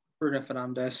 Bruno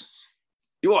Fernandes.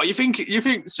 What you think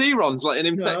Ciron's letting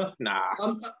him take?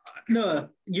 Nah. No,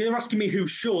 you're asking me who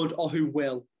should or who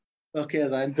will. Okay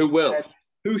then. Who will?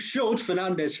 Who should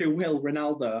Fernandes? Who will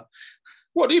Ronaldo?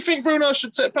 What do you think Bruno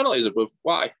should take penalties above?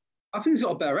 Why? I think he's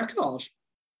got a better record.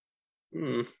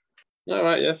 All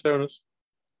right, yeah, fair enough.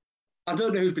 I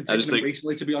don't know who's been taking them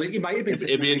recently, to be honest. He might have been.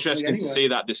 It'd be interesting to see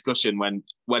that discussion when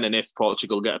and if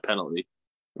Portugal get a penalty.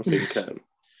 I think.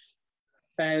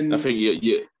 I think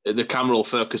the camera will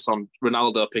focus on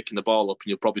Ronaldo picking the ball up, and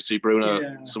you'll probably see Bruno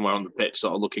somewhere on the pitch,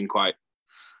 sort of looking quite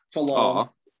forlorn.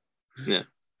 Yeah.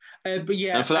 But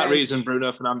yeah, and for that reason,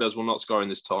 Bruno Fernandes will not score in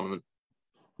this tournament.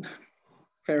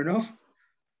 Fair enough.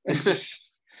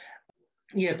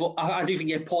 Yeah, but I do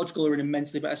think Portugal are an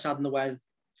immensely better side than they were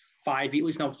 5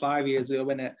 years ago,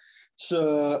 isn't it?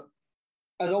 So,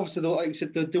 and obviously, like I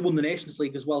said, they won the Nations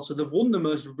League as well. So they've won the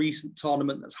most recent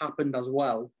tournament that's happened as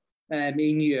well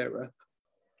in Europe.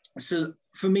 So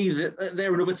for me,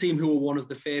 they're another team who are one of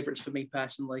the favourites for me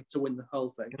personally to win the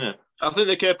whole thing. Yeah, I think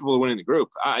they're capable of winning the group.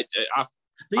 I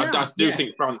do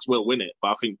think France will win it, but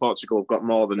I think Portugal have got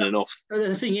more than enough.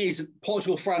 The thing is,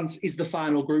 Portugal-France is the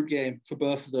final group game for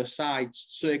both of those sides.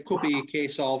 So it could be a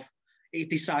case of it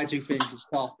decides who finishes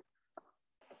top.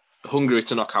 Hungary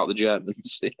to knock out the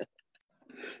Germans.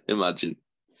 Imagine.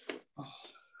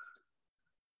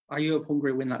 I hope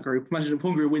Hungary win that group. Imagine if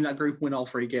Hungary win that group and win all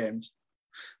 3 games.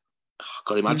 Oh,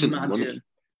 God, imagine the money.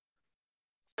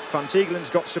 Van Tiegelen's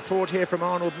got support here from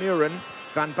Arnold Muren.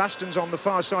 Van Basten's on the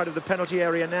far side of the penalty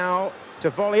area now to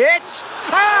volley it.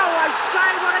 Oh, I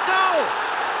say, what a goal!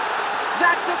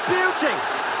 That's a beauty!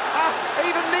 Oh,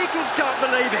 even Michels can't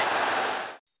believe it.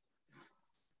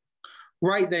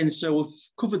 Right then, so we've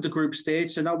covered the group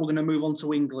stage, so now we're going to move on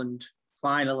to England,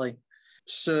 finally.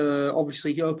 So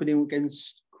obviously opening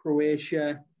against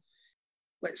Croatia.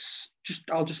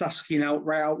 I'll just ask you now,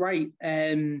 outright.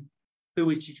 Who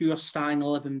would your starting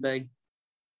 11 be?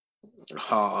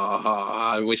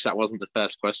 I wish that wasn't the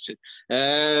first question.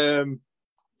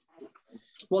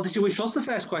 What did you wish was the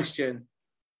first question?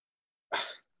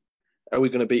 Are we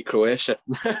going to beat Croatia?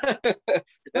 Answer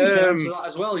that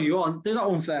as well. You want do that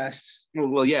one first?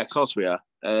 Well, yeah, of course we are.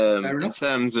 In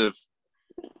terms of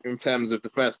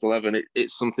the first 11,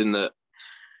 it's something that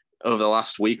over the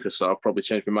last week or so I've probably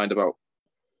changed my mind about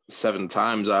 7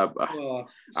 times. I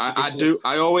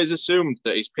always assumed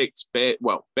that he's picked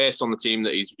based on the team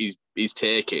that he's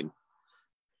taking.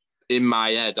 In my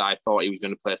head, I thought he was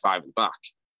going to play 5 at the back.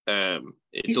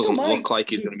 It doesn't look like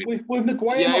he's going to be. With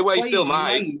Maguire, he still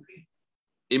might.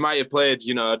 He might have played,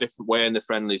 a different way in the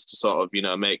friendlies to sort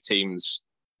of, make teams,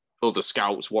 other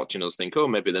scouts watching us think, oh,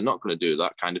 maybe they're not going to do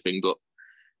that kind of thing. But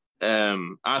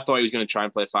I thought he was going to try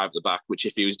and play 5 at the back, which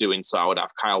if he was doing so, I would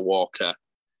have Kyle Walker,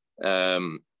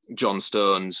 John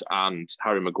Stones and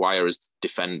Harry Maguire as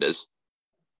defenders.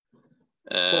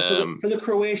 For the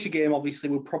Croatia game, obviously,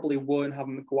 we probably won't have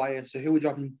Maguire. So who would you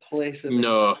have in place of him?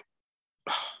 No.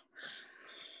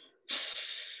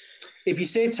 If you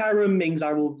say Tyrone Mings,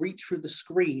 I will reach through the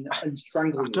screen and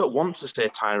strangle you. I don't want to say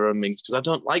Tyrone Mings because I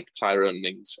don't like Tyrone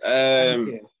Mings.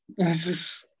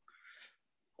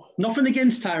 Nothing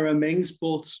against Tyrone Mings,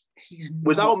 but he's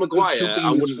without Maguire,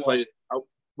 I wouldn't play.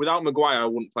 Without Maguire, I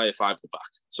wouldn't play a 5 at the back.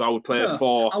 So I would play a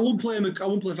 4. I wouldn't play 5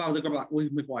 at the back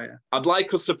with Maguire. I'd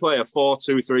like us to play a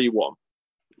 4-2-3-1,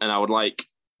 and I would like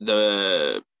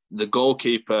the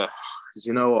goalkeeper.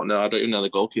 You know what? No, I don't even know the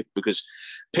goalkeeper because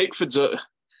Pickford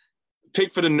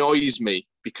annoys me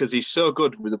because he's so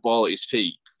good with the ball at his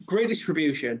feet. Great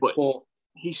distribution, but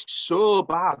he's so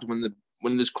bad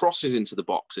when there's crosses into the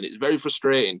box, and it's very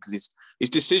frustrating because his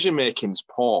decision making's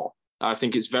poor. I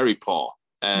think it's very poor.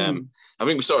 I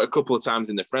think we saw it a couple of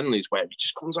times in the friendlies where he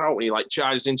just comes out and he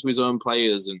charges into his own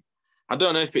players, and I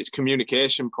don't know if it's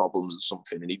communication problems or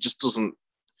something, and he just doesn't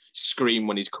scream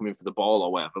when he's coming for the ball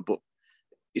or whatever. But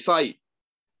it's like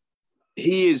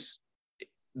he is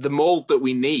the mould that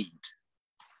we need,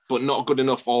 but not good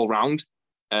enough all round.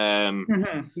 Yeah, I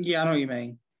know what you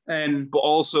mean. But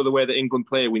also the way that England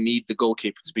play, we need the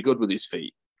goalkeeper to be good with his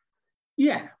feet.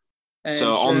 Yeah.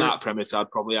 So on that premise, I'd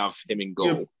probably have him in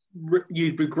goal.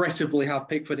 You'd regrettably have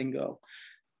Pickford in goal.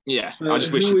 Yeah, so I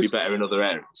just wish he'd be better in other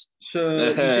areas. So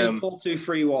you say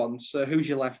 4-2-3-1. So who's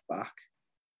your left back?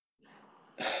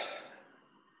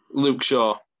 Luke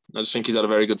Shaw. I just think he's had a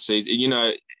very good season. You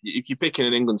know, if you're picking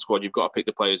an England squad, you've got to pick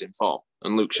the players in form.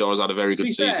 And Luke Shaw's had a very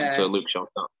good season, so Luke Shaw's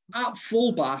not. At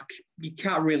full-back, you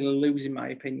can't really lose, in my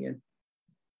opinion.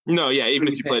 No, yeah, even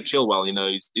if you played Chilwell, you know,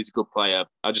 he's a good player.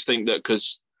 I just think that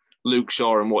because Luke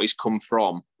Shaw and what he's come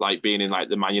from, like being in like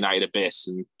the Man United abyss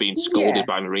and being scolded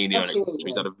by Mourinho, so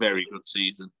he's had a very good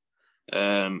season.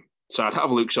 So I'd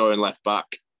have Luke Shaw in left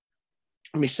back.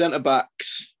 My centre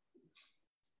backs.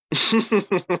 Because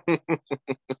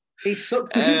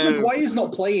Maguire's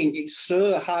not playing, it's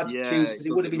so hard to choose because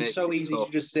it would have been so easy to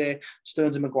just say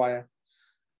Stones and Maguire.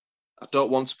 I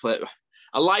don't want to play.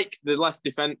 I like the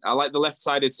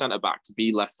left-sided centre back to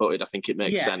be left-footed. I think it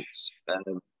makes sense.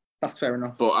 That's fair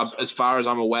enough. But as far as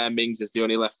I'm aware, Mings is the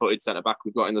only left-footed centre back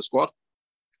we've got in the squad.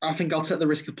 I think I'll take the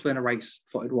risk of playing a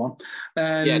right-footed one.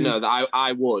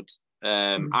 I would.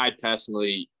 I'd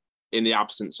personally, in the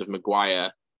absence of Maguire,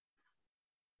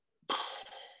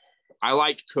 I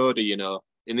like Cody, you know.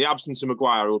 In the absence of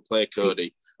Maguire, I will play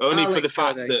Cody. Only for the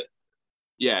fact that,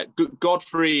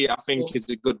 Godfrey, I think, is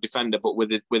a good defender, but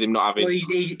with him not having... Well,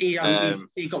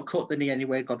 he got cut, didn't he,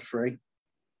 anyway, Godfrey?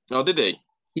 Oh, did he?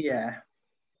 Yeah.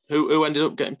 Who ended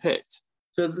up getting picked?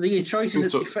 So the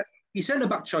choices, your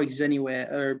centre-back choices anyway,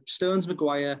 are Stones,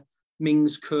 Maguire,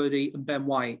 Mings, Cody, and Ben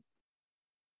White.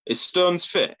 Is Stones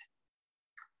fit?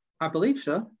 I believe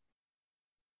so.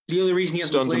 The only reason he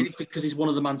hasn't played is because he's one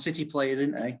of the Man City players,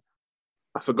 isn't he?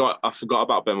 I forgot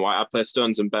about Ben White. I play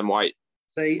Stones and Ben White.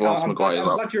 I'm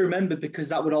glad you remembered because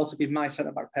that would also be my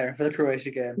centre-back pairing for the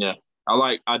Croatia game. Yeah,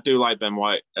 I do like Ben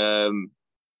White. I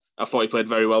thought he played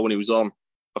very well when he was on.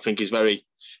 I think he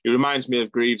reminds me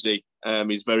of Greavesy.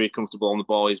 He's very comfortable on the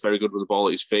ball. He's very good with the ball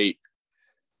at his feet.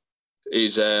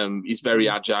 He's very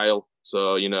agile.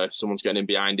 So, you know, if someone's getting in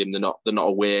behind him, they're not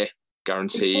away,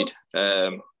 guaranteed.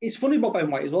 It's funny about Ben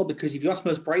White as well, because if you ask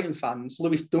most Brighton fans,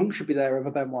 Lewis Dunk should be there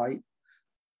over Ben White.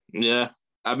 Yeah.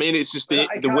 I mean, it's just the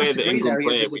way that England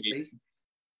play.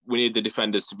 We need the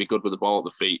defenders to be good with the ball at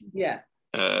the feet. Yeah.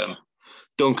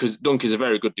 Dunk is a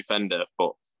very good defender,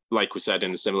 but like we said,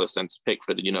 in a similar sense to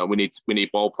Pickford, you know, we need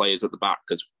ball players at the back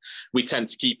because we tend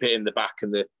to keep it in the back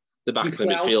and the back of the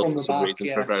midfield for some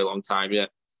reason for a very long time. Yeah.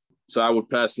 So I would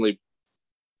personally,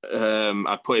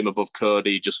 I'd put him above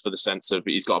Cody just for the sense of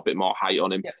he's got a bit more height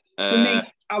on him. Yeah. For me,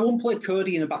 I wouldn't play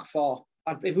Cody in a back four.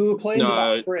 If we were playing the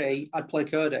back three, I'd play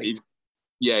Cody.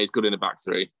 He's good in a back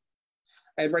three.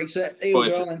 Right, so here we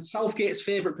go. And Southgate's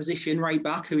favourite position, right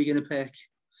back. Who are you going to pick?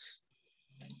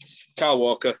 Kyle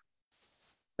Walker.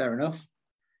 Fair enough.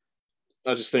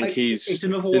 I just think it's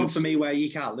another one for me where you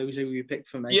can't lose who you pick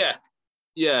for me.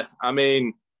 Yeah. I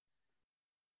mean,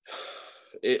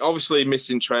 obviously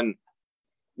missing Trent.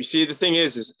 You see, the thing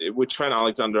is with Trent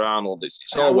Alexander-Arnold,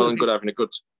 it's all well and good having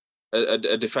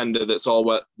a defender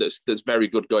that's very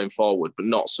good going forward, but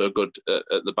not so good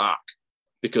at the back.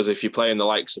 Because if you're playing the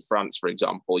likes of France, for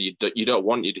example, you don't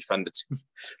want your defender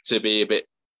to be a bit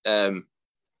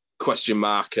question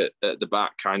mark at the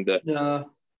back, kind of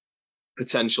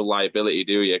potential liability,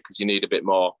 do you? Because you need a bit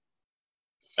more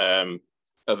of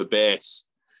a base.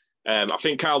 I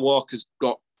think Kyle Walker's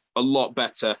got a lot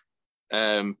better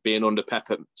being under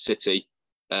Pep at City.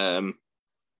 I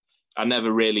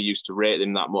never really used to rate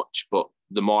him that much, but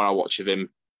the more I watch of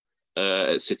him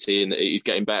at City, and he's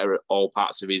getting better at all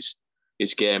parts of his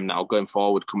game now. Going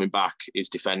forward, coming back, he's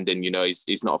defending. You know,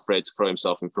 he's not afraid to throw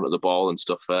himself in front of the ball and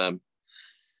stuff.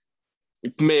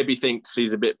 He maybe thinks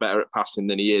he's a bit better at passing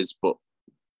than he is, but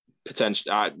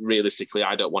potentially, realistically,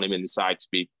 I don't want him in the side to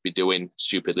be doing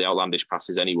stupidly outlandish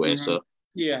passes anyway.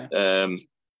 Mm-hmm.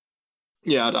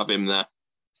 So, I'd have him there.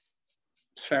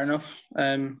 Fair enough.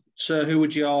 So who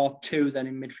would your two then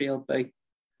in midfield be?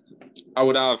 I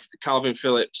would have Calvin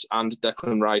Phillips and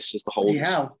Declan Rice as the holds.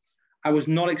 Yeah, I was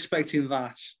not expecting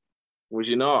that. Would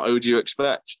you not? Who would you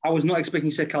expect? I was not expecting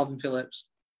you to say Calvin Phillips.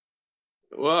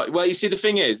 Well, you see, the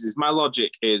thing is my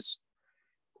logic is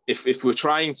if we're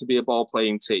trying to be a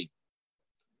ball-playing team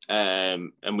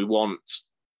and we want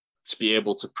to be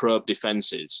able to probe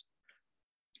defences,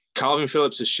 Calvin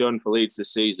Phillips has shown for Leeds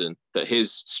this season that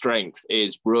his strength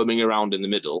is roaming around in the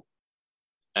middle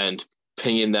and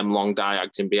pinging them long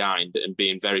diags in behind and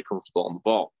being very comfortable on the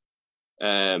ball.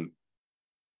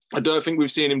 I don't think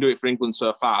we've seen him do it for England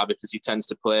so far because he tends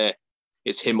to play,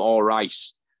 it's him or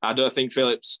Rice. I don't think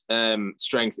Phillips'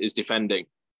 strength is defending.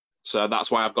 So that's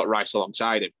why I've got Rice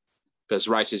alongside him, because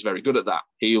Rice is very good at that.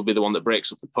 He'll be the one that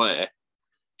breaks up the play.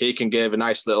 He can give a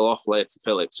nice little offlay to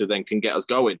Phillips, who then can get us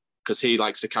going, because he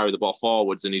likes to carry the ball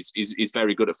forwards and he's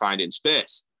very good at finding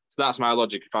space. So that's my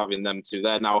logic of having them two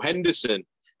there. Now, Henderson,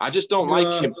 I just don't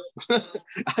like him.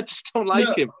 I just don't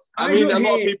like him. I mean, a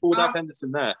lot of people would have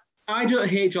Henderson there. I don't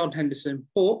hate Jordan Henderson,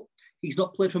 but he's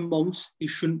not played for months. He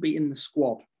shouldn't be in the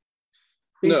squad.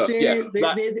 Roy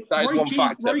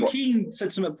Keane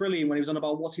said something brilliant when he was on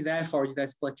about what's he there for? He's there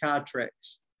to play card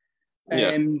tricks.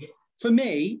 For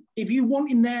me, if you want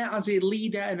him there as a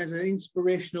leader and as an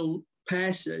inspirational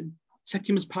person, take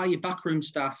him as part of your backroom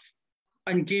staff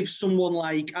and give someone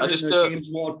like James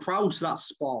Ward-Prowse that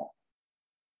spot.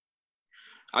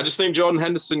 I just think Jordan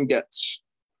Henderson gets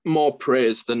more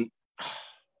praise than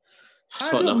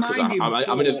I'm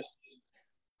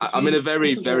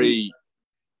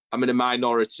in a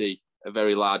minority, a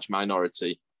very large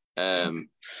minority, in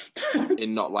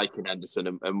not liking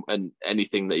Henderson and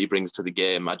anything that he brings to the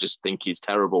game. I just think he's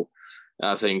terrible.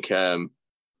 I think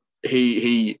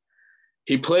he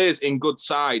plays in good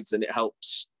sides and it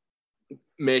helps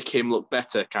make him look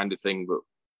better, kind of thing. But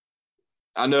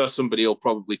I know somebody will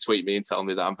probably tweet me and tell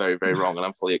me that I'm very, very wrong, and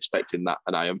I'm fully expecting that,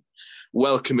 and I am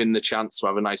welcoming the chance to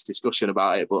have a nice discussion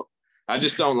about it. But I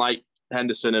just don't like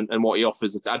Henderson and what he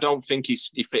offers. I don't think he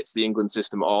fits the England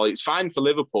system at all. It's fine for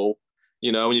Liverpool,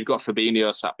 you know, when you've got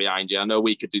Fabinho sat behind you. I know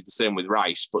we could do the same with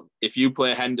Rice, but if you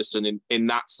play Henderson in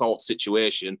that sort of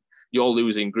situation, you're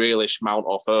losing Grealish, Mount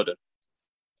or Foden.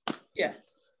 Yeah.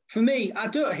 For me, I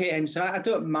don't hate Henderson. I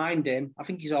don't mind him. I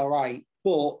think he's all right.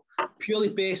 But purely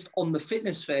based on the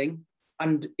fitness thing,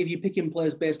 and if you're picking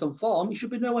players based on form, he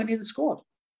should be nowhere near the squad.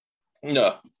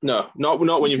 No, not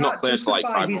when you've not played for like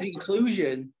 5 months. His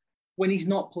inclusion when he's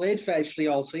not played virtually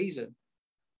all season.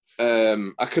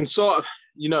 I can sort of,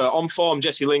 on form,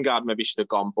 Jesse Lingard maybe should have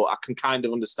gone, but I can kind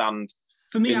of understand.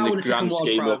 For me, I would have taken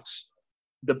Ward-Prowse.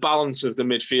 The balance of the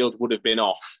midfield would have been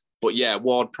off. But yeah,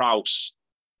 Ward-Prowse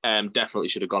definitely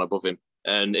should have gone above him.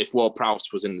 And if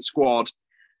Ward-Prowse was in the squad,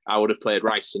 I would have played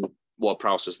Rice and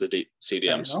Ward-Prowse as the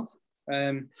CDMs.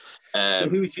 So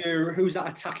who's that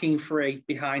attacking three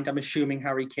behind? I'm assuming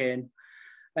Harry Kane.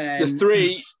 The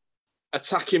three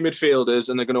attacking midfielders,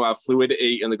 and they're going to have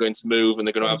fluidity, and they're going to move, and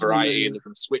they're going to have variety, and they're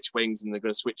going to switch wings, and they're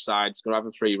going to switch sides. They're going to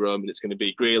have a free roam, and it's going to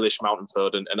be Grealish, Mount and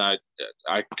Foden. And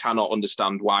I cannot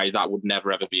understand why that would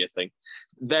never ever be a thing.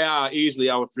 They are easily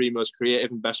our three most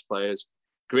creative and best players.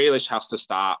 Grealish has to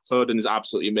start. Foden is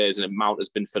absolutely amazing, and Mount has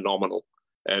been phenomenal.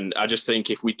 And I just think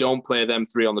if we don't play them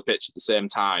three on the pitch at the same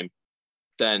time,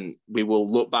 then we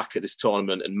will look back at this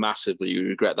tournament and massively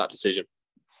regret that decision.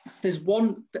 There's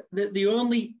one, the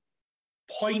only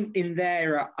point in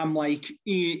there I'm like,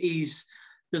 is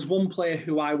there's one player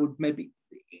who I would maybe,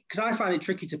 because I find it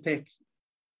tricky to pick,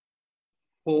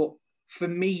 but for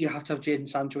me, you have to have Jadon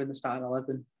Sancho in the starting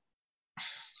 11.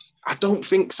 I don't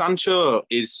think Sancho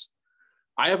is,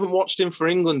 I haven't watched him for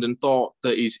England and thought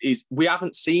that we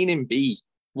haven't seen him be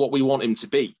what we want him to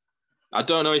be. I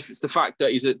don't know if it's the fact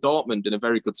that he's at Dortmund in a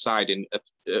very good side in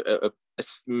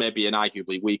maybe an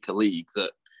arguably weaker league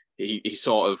that he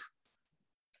sort of,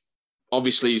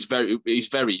 obviously he's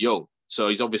very young, so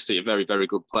he's obviously a very, very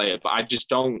good player. But I just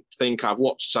don't think I've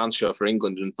watched Sancho for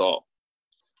England and thought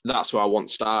that's who I want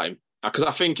starting. Because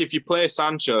I think if you play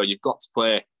Sancho, you've got to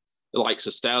play the likes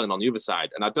of Sterling on the other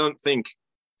side, and I don't think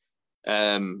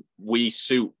we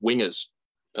suit wingers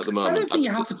at the moment. I don't think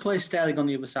you have to play Sterling on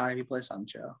the other side if you play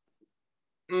Sancho.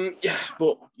 Yeah,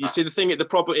 but you see, the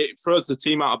problem, it throws the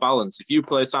team out of balance. If you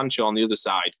play Sancho on the other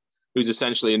side, who's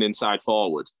essentially an inside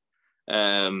forward,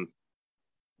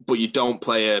 but you don't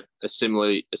play a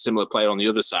similar player on the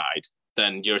other side,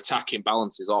 then your attacking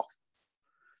balance is off.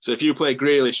 So if you play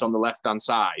Grealish on the left-hand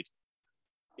side,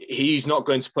 he's not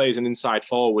going to play as an inside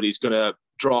forward. He's going to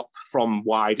drop from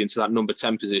wide into that number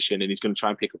 10 position, and he's going to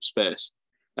try and pick up space.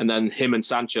 And then him and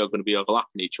Sancho are going to be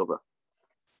overlapping each other.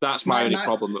 That's my only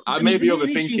problem. I may be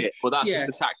overthinking it, but that's just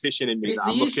the tactician in me. That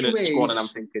I'm looking at the squad and I'm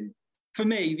thinking. For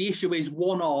me, the issue is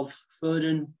one of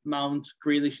Foden, Mount,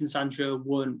 Grealish and Sancho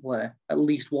won't play. At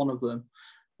least one of them.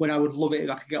 When I would love it if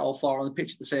I could get all four on the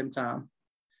pitch at the same time.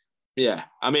 Yeah.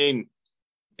 I mean,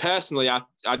 personally, I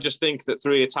just think that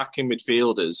three attacking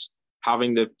midfielders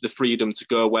having the freedom to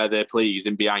go where they please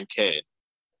in behind Kane,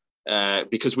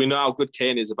 because we know how good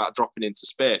Kane is about dropping into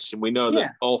space, and we know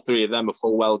that all three of them are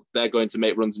full well they're going to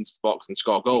make runs into the box and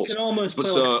score goals. You can almost play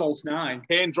like a false nine.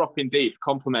 Kane dropping deep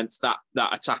complements that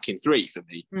attacking three for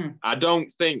me. I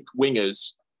don't think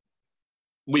wingers.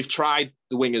 We've tried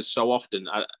the wingers so often.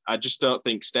 I just don't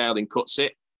think Sterling cuts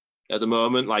it. at the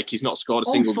moment. Like, he's not scored a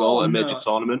single goal at a major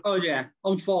tournament. Oh, yeah.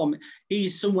 On form.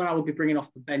 He's someone I would be bringing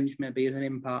off the bench maybe as an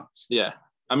impact. Yeah.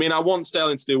 I mean, I want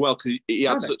Sterling to do well because he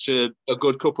had such a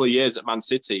good couple of years at Man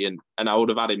City, and I would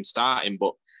have had him starting,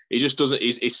 but he just doesn't.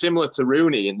 He's similar to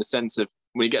Rooney in the sense of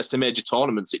when he gets to major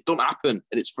tournaments, it doesn't happen,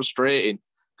 and it's frustrating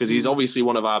because he's obviously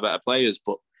one of our better players.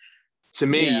 But to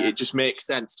me, it just makes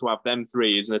sense to have them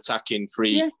three as an attacking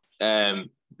three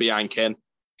behind Kane.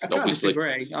 I can't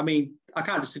disagree. I mean, I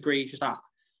can't disagree. It's just that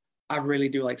I really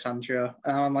do like Sancho,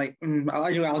 and I'm like,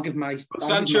 I'll give my.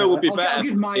 Sancho would be better. I'll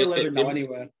give my 11 now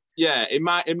anyway. Yeah, in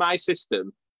my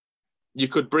system, you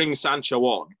could bring Sancho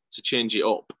on to change it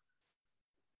up.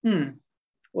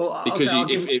 Well, because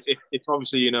if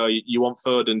obviously you want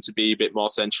Foden to be a bit more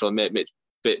central and make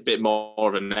a bit more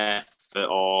of an effort,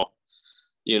 or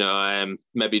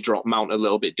maybe drop Mount a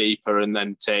little bit deeper and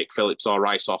then take Phillips or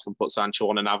Rice off and put Sancho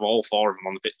on and have all four of them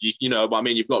on the pitch. But I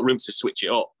mean, you've got room to switch it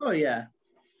up. Oh yeah.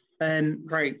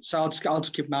 Great. So I'll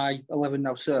just give my 11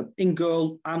 now. So in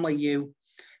goal, I'm like you.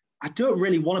 I don't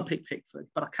really want to pick Pickford,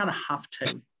 but I kind of have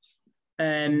to.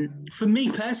 For me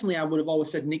personally, I would have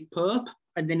always said Nick Pope,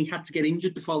 and then he had to get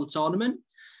injured before the tournament.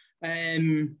 I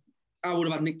would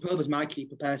have had Nick Pope as my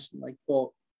keeper personally, but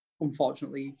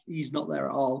unfortunately, he's not there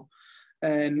at all.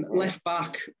 Left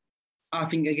back, I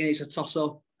think again it's a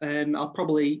toss-up. I'll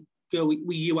probably go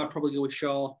with you. I'd probably go with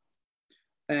Shaw.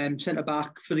 Centre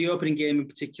back for the opening game in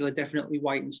particular, definitely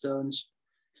White and Stones.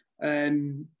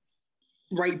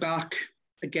 Right back.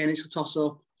 Again, it's a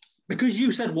toss-up. Because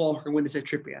you said Walker, I'm going to say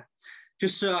Trippier.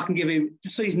 Just so I can give him,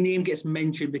 just so his name gets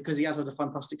mentioned because he has had a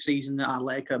fantastic season at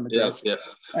Atletico Madrid.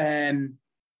 Yes. And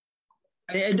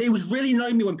it was really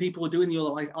annoying me when people were doing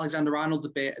the Alexander-Arnold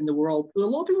debate, and a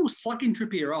lot of people were slagging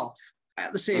Trippier off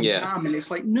at the same time. And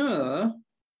it's like, no,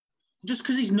 just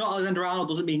because he's not Alexander-Arnold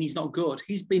doesn't mean he's not good.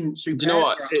 He's been super. You know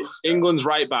what? England's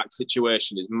right-back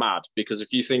situation is mad because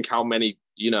if you think how many,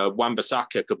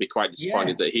 Wan-Bissaka could be quite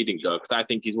disappointed that he didn't go because I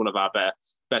think he's one of our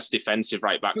best defensive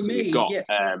right-backs that we've got.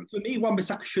 Yeah. For me,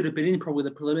 Wan-Bissaka should have been in probably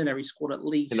the preliminary squad at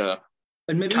least.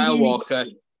 And maybe Kyle Walker,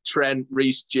 Trent,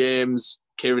 Reece James,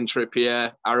 Kieran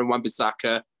Trippier, Aaron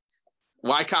Wan-Bissaka.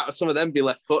 Why can't some of them be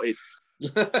left-footed?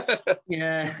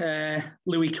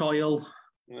 Louis Coyle.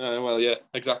 Well, yeah,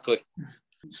 exactly.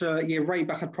 So, right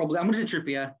back, I'm going to say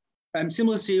Trippier.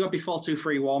 Similar to you, I'd be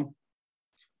 4-2-3-1.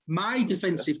 My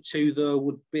defensive two, though,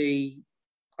 would be,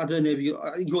 I don't know if you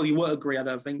won't agree, I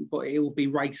don't think, but it will be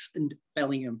Rice and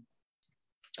Bellingham.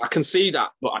 I can see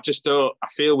that, but I just don't. I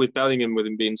feel with Bellingham, with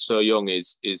him being so young,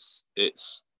 it's.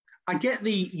 I get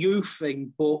the youth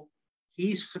thing, but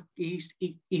he's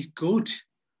good.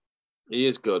 He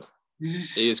is good.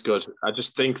 He is good. I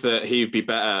just think that he'd be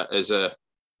better as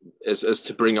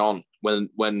to bring on when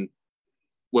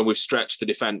we've stretched the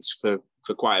defence for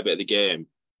quite a bit of the game.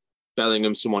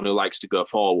 Bellingham's someone who likes to go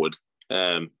forward.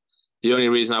 The only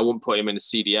reason I wouldn't put him in a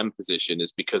CDM position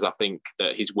is because I think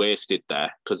that he's wasted there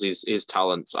because his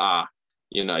talents are,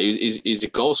 he's a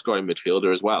goal scoring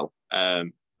midfielder as well.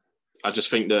 I just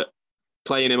think that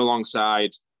playing him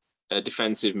alongside a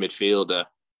defensive midfielder,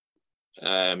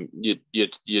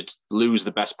 you'd lose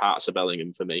the best parts of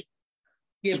Bellingham for me.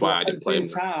 Yeah, but at the same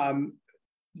time,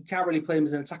 you can't really play him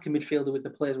as an attacking midfielder with the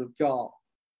players we've got.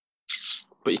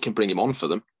 But you can bring him on for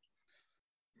them.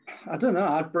 I don't know.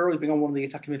 I'd probably bring on one of the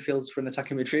attacking midfielders for an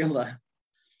attacking midfielder.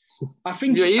 I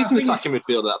think he's an attacking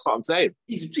midfielder. That's what I'm saying.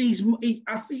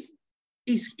 I think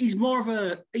he's more of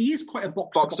a. He is quite a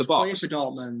box-to-box player for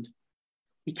Dortmund.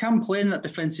 He can play in that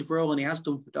defensive role, and he has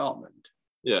done for Dortmund.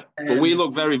 Yeah, but we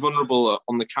look very vulnerable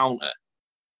on the counter.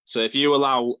 So if you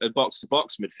allow a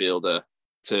box-to-box midfielder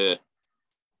to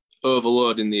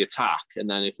overload in the attack, and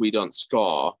then if we don't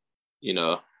score,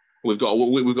 we've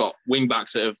got wing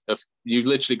backs that have you've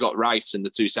literally got Rice and the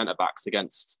two centre backs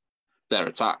against their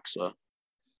attack. So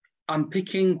I'm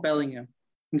picking Bellingham.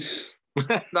 no,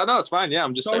 it's fine. Yeah,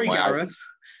 I'm just sorry, saying. Gareth.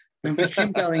 I'm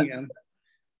picking Bellingham.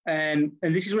 And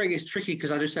this is where it gets tricky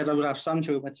because I just said I would have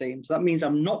Sancho in my team, so that means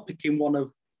I'm not picking one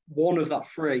of that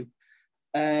three.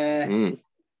 And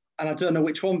I don't know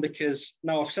which one because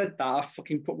now I've said that I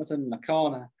fucking put myself in the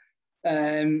corner.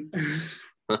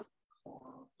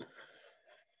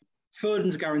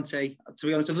 Foden's guarantee. To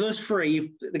be honest, of those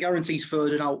three, the guarantee's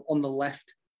Foden out on the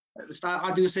left. At the start,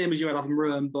 I do the same as you. I'd have him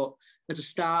Rome, but at the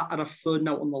start, I'd have Foden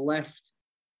out on the left.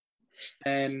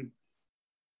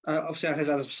 Obviously, I'd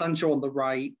have Sancho on the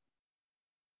right.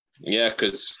 Yeah,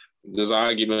 because there's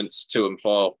arguments to and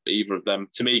for either of them.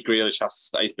 To me, Grealish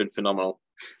he's been phenomenal.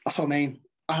 That's what I mean.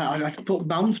 But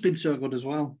Mount's been so good as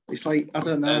well. It's like, I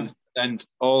don't know. And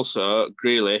also,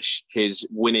 Grealish, his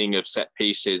winning of set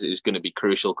pieces is going to be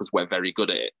crucial because we're very good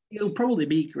at it. It'll probably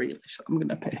be Grealish I'm going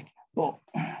to pick. But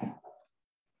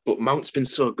Mount's been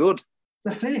so good.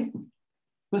 That's it.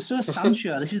 But so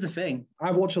Sancho, this is the thing.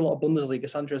 I've watched a lot of Bundesliga.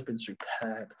 Sancho's been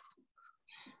superb.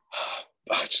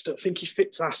 I just don't think he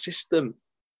fits our system.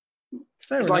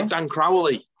 Fair He's enough. like Dan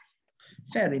Crowley.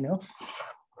 Fair enough.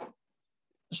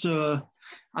 So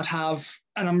I'd have,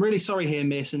 and I'm really sorry here,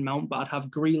 Mason Mount, but I'd have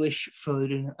Grealish,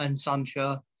 Foden and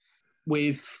Sancho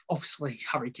with, obviously,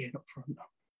 Harry Kane up front.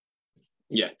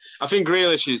 Yeah, I think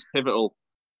Grealish is pivotal,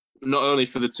 not only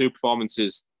for the two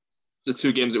performances, the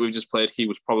two games that we've just played, he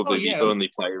was probably the only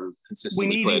player who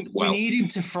consistently played well. We need him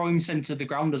to throw him centre the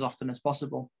ground as often as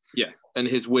possible. Yeah, and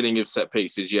his winning of set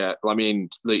pieces, yeah. I mean,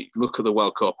 look at the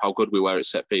World Cup, how good we were at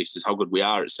set pieces, how good we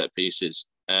are at set pieces.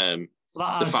 The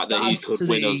fact that he could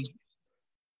win us.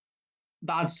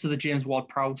 That adds to the James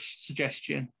Ward-Prowse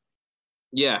suggestion.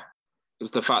 Yeah. It's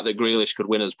the fact that Grealish could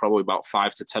win us probably about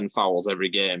 5 to 10 fouls every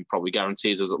game, probably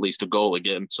guarantees us at least a goal a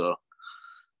game. So,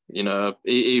 you know,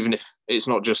 even if it's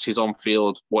not just his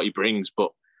on-field, what he brings,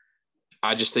 but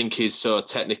I just think he's so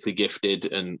technically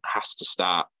gifted and has to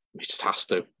start. He just has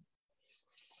to.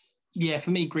 Yeah,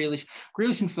 for me, Grealish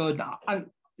and Foden.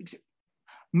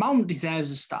 Mount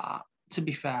deserves a start, to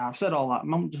be fair. I've said all that.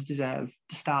 Mount does deserve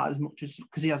to start as much as,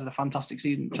 because he has a fantastic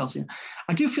season at Chelsea.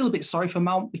 I do feel a bit sorry for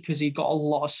Mount because he got a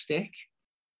lot of stick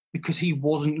because he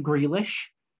wasn't Grealish.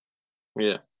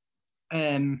 Yeah.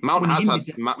 Mount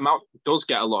does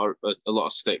get a lot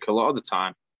of stick a lot of the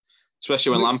time,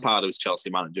 especially when Lampard was Chelsea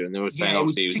manager, and they were saying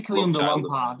obviously he was particularly under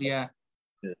Lampard, yeah.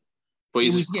 But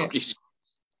he's a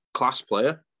class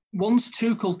player. Once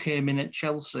Tuchel came in at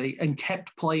Chelsea and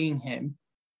kept playing him,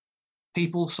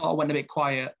 people sort of went a bit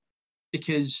quiet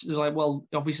because it was like, well,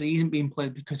 obviously he isn't being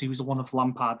played because he was one of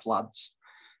Lampard's lads.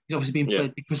 He's obviously being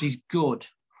played because he's good.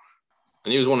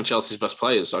 And he was one of Chelsea's best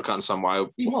players, so I can't understand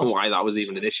why that was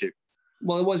even an issue.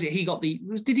 Well, it was. Did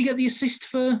he get the assist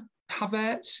for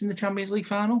Havertz in the Champions League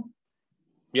final?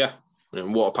 Yeah,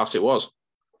 and what a pass it was.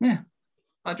 Yeah,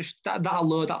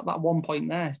 that 1 point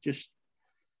there, just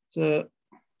so.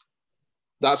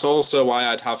 That's also why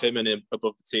I'd have him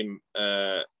above the team.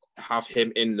 Have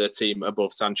him in the team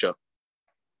above Sancho.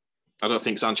 I don't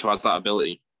think Sancho has that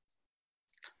ability.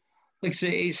 Like I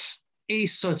say,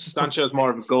 he's such. Sancho's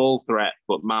more of a goal threat,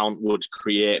 but Mount would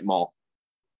create more.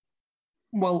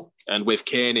 Well, and with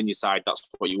Kane in your side, that's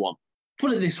what you want.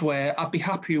 Put it this way, I'd be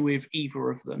happy with either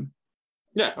of them.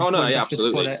 Yeah. Oh no, yeah,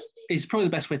 absolutely. It's probably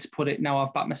the best way to put it. Now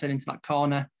I've backed my head into that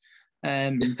corner.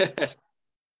 And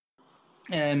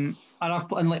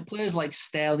like players like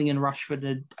Sterling and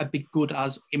Rashford are be good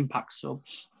as impact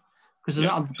subs because they're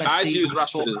not the best. I'd use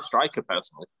Rashford as a striker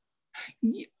personally.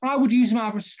 I would use him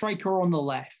either as a striker or on the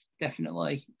left,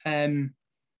 definitely.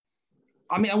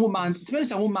 I mean, I wouldn't mind. To be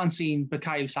honest, I wouldn't mind seeing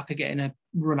Bukayo Saka getting a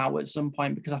run out at some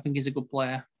point because I think he's a good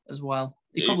player as well.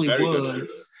 He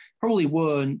probably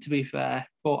won't, to be fair,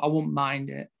 but I wouldn't mind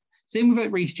it. Same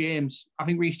with Reece James. I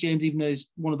think Reece James, even though he's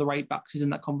one of the right backs, is in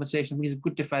that conversation. I think he's a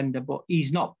good defender, but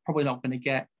he's probably not going to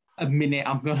get a minute,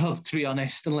 to be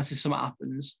honest, unless something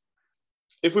happens.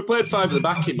 If we played 5 at the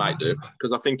back, he might do,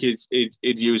 because I think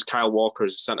he'd use Kyle Walker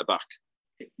as a centre-back.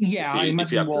 Yeah, I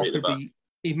imagine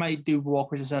he might do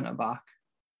Walker as a centre-back.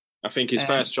 I think his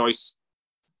first choice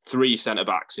 3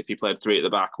 centre-backs, if he played 3 at the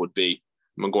back, would be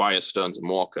Maguire, Stones and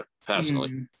Walker,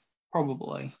 personally.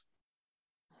 Probably.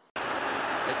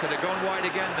 It could have gone wide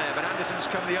again there, but Anderson's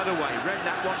come the other way.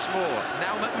 Redknapp once more.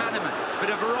 Now McManaman. Bit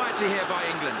of variety here by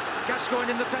England. Gascoigne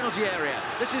in the penalty area.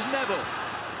 This is Neville.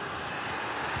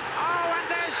 Oh, and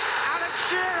there's Alex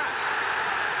Shearer.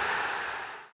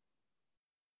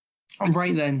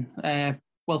 Right then,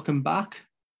 welcome back.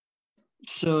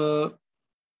 So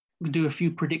we'll do a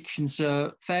few predictions.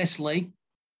 So firstly,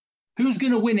 who's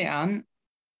going to win it, Ant?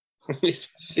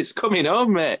 It's coming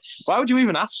home, mate. Why would you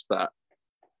even ask that?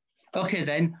 Okay,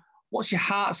 then. What's your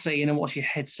heart saying and what's your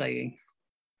head saying?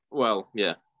 Well,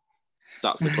 yeah,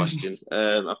 that's the question.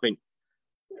 I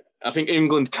think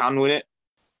England can win it.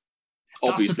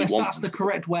 Obviously, that's the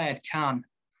correct word, can.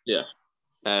 Yeah.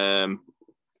 But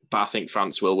I think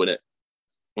France will win it,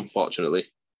 unfortunately.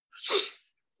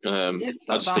 I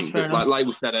just think that, like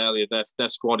we said earlier, their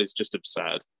squad is just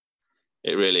absurd.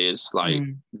 It really is. Like,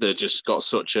 they've just got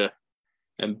such a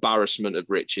embarrassment of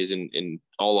riches in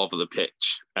all over the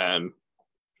pitch.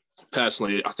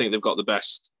 Personally, I think they've got the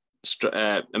best.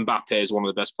 Mbappe is one of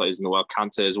the best players in the world.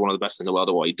 Kante is one of the best in the world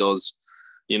at what he does.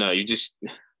 You know,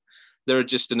 they're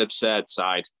just an absurd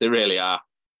side. They really are.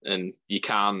 And you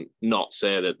can't not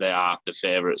say that they are the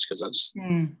favourites because I just...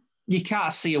 You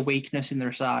can't see a weakness in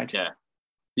their side. Yeah.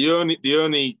 The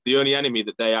only enemy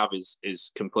that they have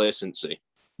is complacency.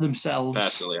 Themselves.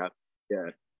 Personally,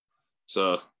 yeah.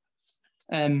 So,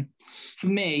 for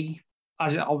me,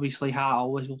 as obviously Hart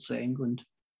always will say, England.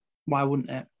 Why wouldn't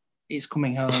it? It's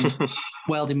coming home.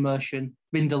 World immersion.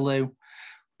 Vindaloo.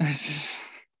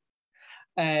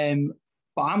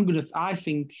 But I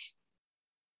think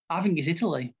it's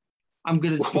Italy. I'm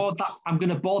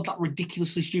gonna board that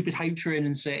ridiculously stupid hype train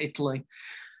and say Italy.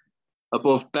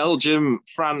 Above Belgium,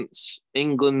 France,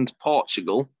 England,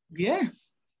 Portugal. Yeah.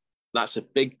 That's a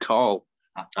big call.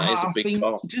 That is a big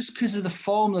call. Just because of the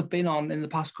form they've been on in the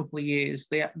past couple of years,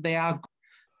 they are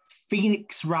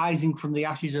Phoenix rising from the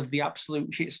ashes of the absolute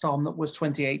shitstorm that was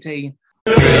 2018.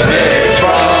 Phoenix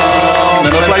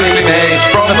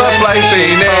from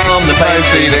the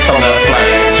Phoenix.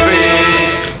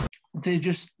 They're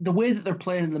just, the way that they're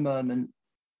playing at the moment,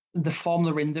 the form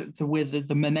they're in, the way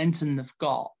the momentum they've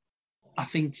got, I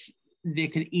think they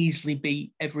could easily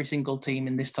beat every single team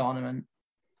in this tournament.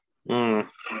 I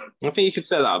think you could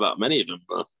say that about many of them,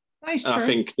 though. That's true. I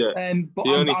think that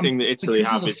the only thing that Italy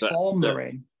have is that form they're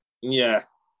in. Yeah,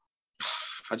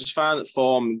 I just find that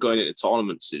form going into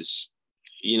tournaments is,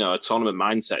 a tournament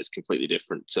mindset is completely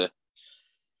different to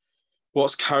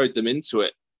what's carried them into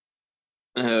it.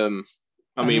 I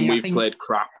mean, we've played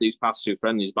crap these past two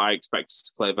friendlies, but I expect us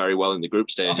to play very well in the group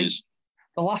stages.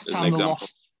 The last time they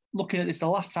lost, looking at this, the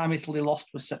last time Italy lost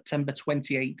was September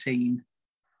 2018.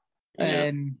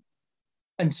 Yeah.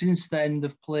 And since then,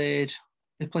 they've played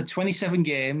 27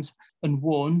 games and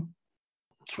won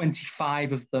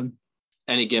 25 of them.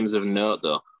 Any games of note,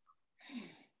 though?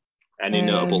 Any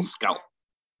notable scout?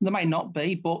 There might not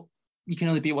be, but you can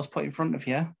only beat what's put in front of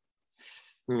you.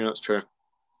 Yeah, that's true.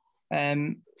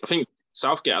 I think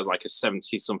Southgate has like a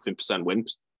 70-something% win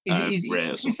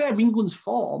rate. To be fair, England's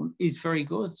form is very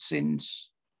good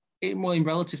since, in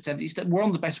relative terms, we're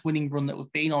on the best winning run that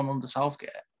we've been on under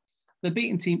Southgate. The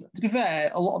beating team, to be fair,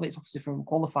 a lot of it's obviously from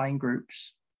qualifying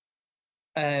groups.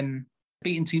 The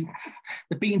beating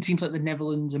teams like the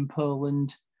Netherlands and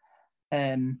Poland,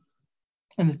 and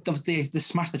they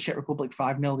smashed the Czech Republic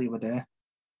 5-0 the other day.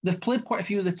 They've played quite a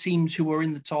few of the teams who were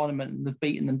in the tournament and they've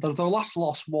beaten them. Their last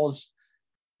loss was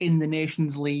in the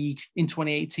Nations League in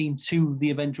 2018 to the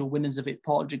eventual winners of it,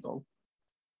 Portugal.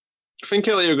 I think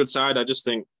Italy are a good side. I just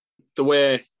think the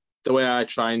way I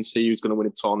try and see who's going to win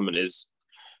a tournament is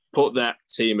put that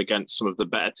team against some of the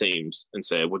better teams and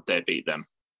say, would they beat them?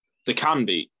 They can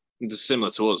beat. It's similar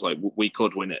to us, like we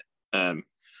could win it.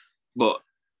 But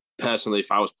personally,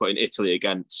 if I was putting Italy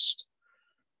against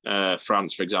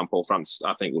France, for example, France,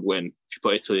 I think, would win. If you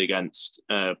put Italy against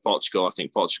Portugal, I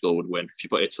think Portugal would win. If you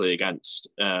put Italy against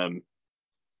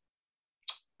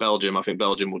Belgium, I think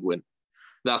Belgium would win.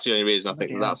 That's the only reason I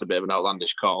think that's a bit of an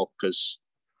outlandish call, because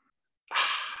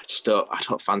I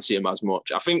don't fancy them as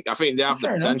much. I think they have the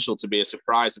potential to be a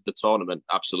surprise of the tournament.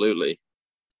 Absolutely.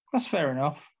 That's fair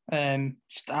enough.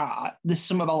 There's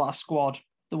something about that squad,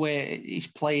 the way he's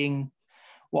playing,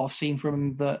 what I've seen from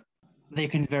him, that they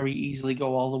can very easily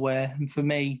go all the way. And for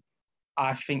me,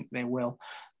 I think they will.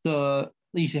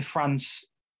 You say France,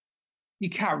 you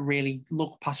can't really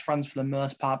look past France for the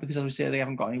most part because, as we say, they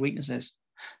haven't got any weaknesses.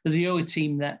 They're the only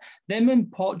team that, them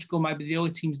and Portugal might be the only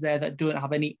teams there that don't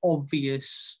have any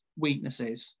obvious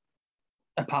weaknesses,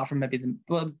 apart from maybe them.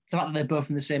 But the fact that they're both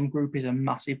in the same group is a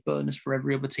massive bonus for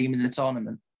every other team in the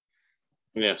tournament.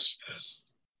 Yes.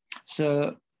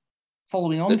 So,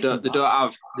 following on, they don't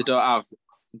have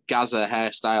Gaza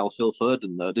hairstyle Phil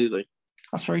Foden, though, do they?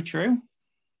 That's very true.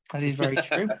 That is very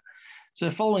true. So,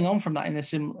 following on from that,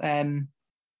 who's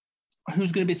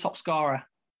going to be top scorer?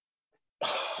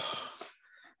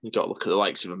 You've got to look at the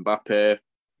likes of Mbappe,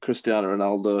 Cristiano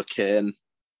Ronaldo, Kane,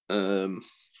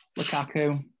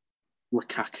 Lukaku,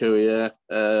 yeah.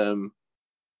 I'm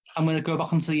going to go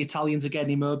back onto the Italians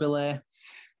again, Immobile.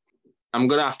 I'm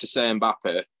going to have to say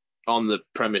Mbappe on the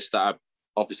premise that I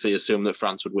obviously assume that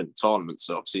France would win the tournament.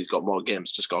 So obviously he's got more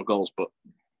games to score goals, but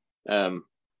I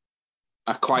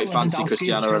quite fancy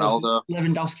Cristiano Ronaldo.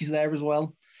 Lewandowski's there as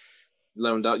well.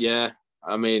 Yeah.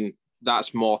 I mean,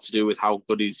 that's more to do with how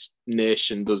good his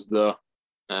nation does, though.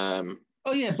 Oh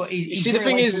yeah, but the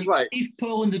thing is like, if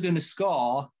Poland are going to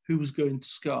score, who's going to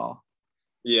score?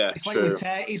 Yeah, it's true.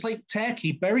 It's like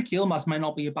Turkey. Berek Yilmaz might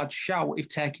not be a bad shout if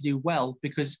Turkey do well,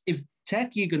 because if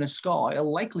Turkey are going to score,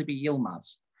 it'll likely be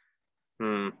Yilmaz.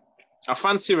 I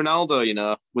fancy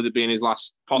Ronaldo, with it being his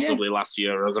last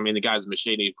Euros. I mean, the guy's a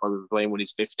machine. He'd probably be playing when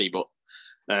he's 50, but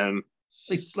like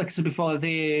I said before, I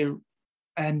don't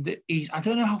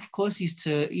know how close he's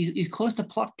close to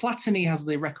Platini has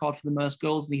the record for the most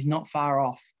goals, and he's not far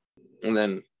off. And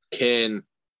then Kane,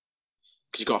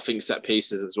 you've got to think set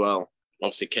pieces as well.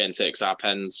 Obviously, Kane takes our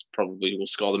pens, probably will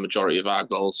score the majority of our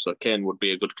goals, so Kane would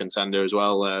be a good contender as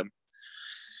well.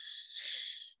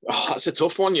 That's a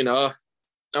tough one, you know.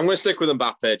 I'm going to stick with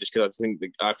Mbappe just because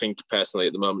I think personally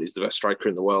at the moment he's the best striker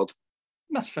in the world.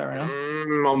 That's fair enough.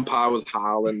 On par with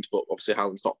Haaland, but obviously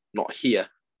Haaland's not here.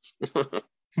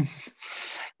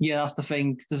 Yeah, that's the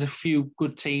thing. There's a few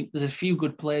good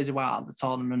players who are at the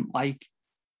tournament, like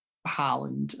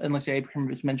Haaland, and let's say Abraham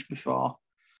was mentioned before.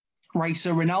 Right,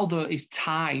 so Ronaldo is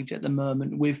tied at the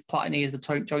moment with Platini as the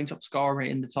joint top scorer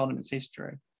in the tournament's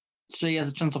history. So he has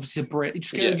a chance, obviously, to break. He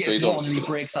just gets one and he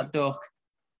breaks that duck.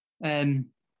 To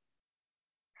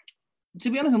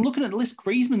be honest, I'm looking at the list.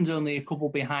 Griezmann's only a couple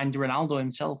behind Ronaldo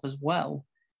himself as well.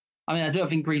 I mean, I don't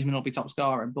think Griezmann will be top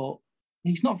scorer, but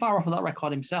he's not far off of that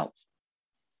record himself.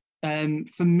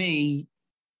 For me,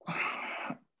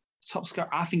 top scorer,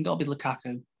 I think it'll be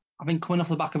Lukaku. I think coming off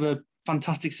the back of a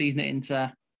fantastic season at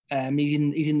Inter,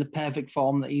 he's in the perfect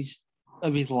form that he's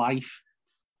of his life.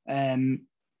 If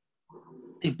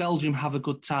Belgium have a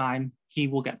good time, he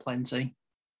will get plenty.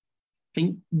 I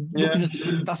think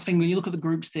that's the thing, when you look at the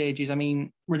group stages, I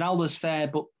mean, Ronaldo's fair,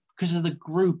 but because of the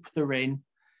group they're in,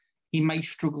 he might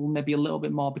struggle maybe a little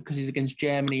bit more because he's against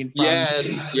Germany and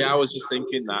France. Yeah, I was just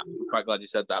thinking that. I'm quite glad you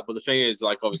said that. But the thing is,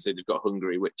 like, obviously they've got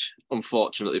Hungary, which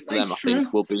unfortunately for them, I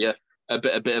think will be a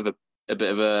bit of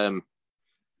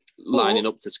lining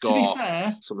up to score to be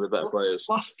fair, some of the better players.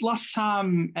 Last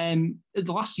time, the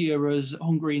last year as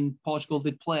Hungary and Portugal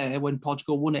did play, when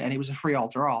Portugal won it, and it was a 3-3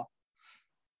 draw.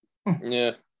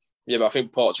 Yeah, but I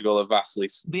think Portugal are vastly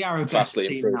improved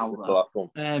now, the last one.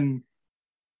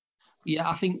 Yeah,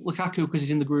 I think Lukaku, because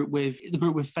he's in the group with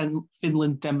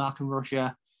Finland, Denmark, and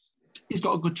Russia, he's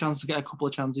got a good chance to get a couple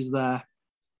of chances there.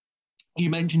 You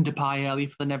mentioned Depay earlier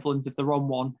for the Netherlands. If they're on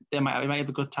one, they might have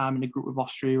a good time in the group with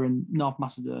Austria and North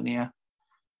Macedonia.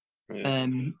 Yeah.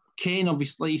 Kane,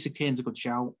 obviously, so Kane's a good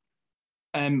shout.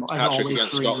 As always,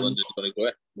 against Scotland is going to go.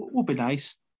 Would be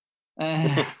nice.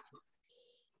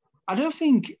 I don't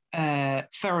think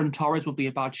Ferran Torres would be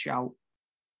a bad shout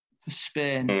for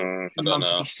Spain. Man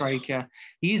City striker.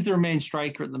 He's the main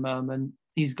striker at the moment.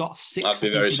 He's got 6. I'd be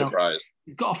very surprised.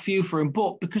 He's got a few for him,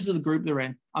 but because of the group they're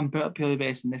in, I'm purely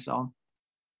basing this on.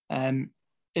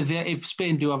 If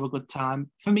Spain do have a good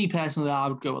time, for me personally, I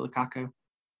would go with Lukaku.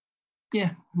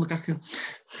 Yeah, Lukaku.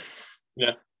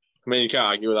 Yeah, I mean, you can't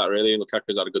argue with that, really.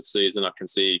 Lukaku's had a good season. I can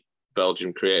see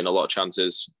Belgium creating a lot of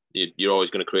chances. You're always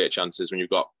going to create chances when you've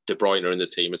got De Bruyne in the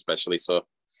team, especially. So,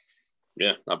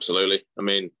 yeah, absolutely. I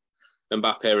mean,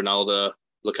 Mbappe, Ronaldo,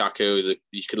 Lukaku,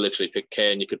 you could literally pick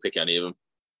Kane. You could pick any of them.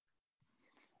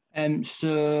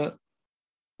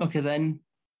 Okay then,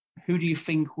 who do you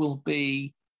think will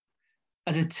be,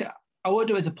 I won't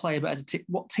do as a player, but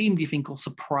what team do you think will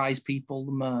surprise people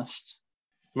the most?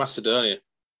 Macedonia.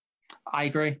 I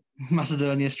agree.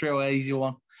 Macedonia, straight away, easy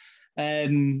one.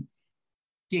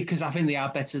 Yeah, because I think they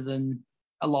are better than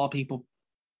a lot of people.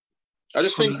 I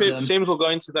just think teams will go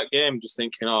into that game just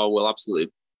thinking, we'll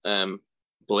absolutely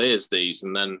blaze these,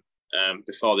 and then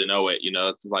before they know it,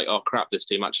 like, oh crap, this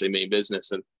team actually mean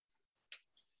business. And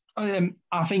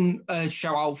I think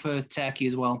shout out for Turkey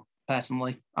as well.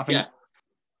 Personally, I think. Yeah.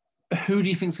 Who do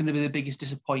you think is going to be the biggest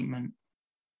disappointment?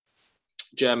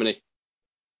 Germany.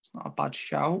 It's not a bad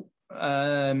shout.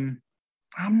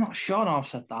 I'm not sure I've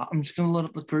said that. I'm just going to load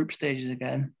up the group stages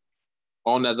again.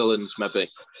 Or Netherlands, maybe.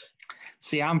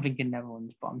 See, I'm thinking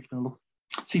Netherlands, but I'm just going to look.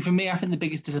 See, for me, I think the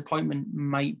biggest disappointment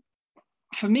the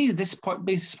biggest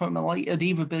disappointment it'd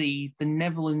either be the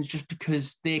Netherlands, just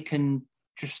because they can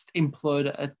just implode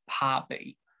at a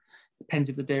heartbeat. Depends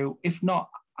if they do. If not,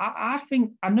 I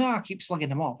know I keep slugging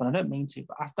them off, and I don't mean to,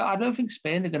 but I don't think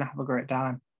Spain are going to have a great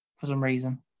time for some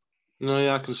reason. No,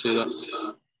 yeah, I can see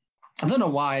that. I don't know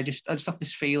why. I just have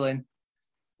this feeling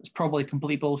it's probably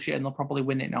complete bullshit, and they'll probably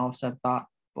win it now. I've said that,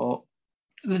 but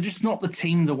they're just not the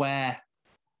team they were.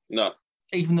 No.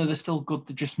 Even though they're still good,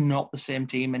 they're just not the same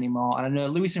team anymore. And I know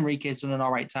Luis Enrique's done an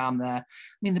all right time there. I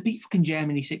mean, they beat fucking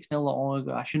Germany 6-0 not long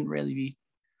ago. I shouldn't really be.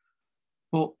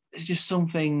 But it's just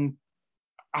something.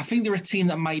 I think they're a team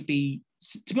that might be,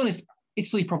 to be honest,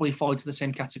 Italy probably fall into the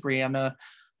same category. I know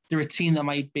they're a team that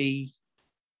might be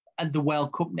at the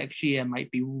World Cup next year,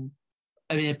 might be in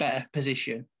a better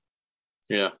position.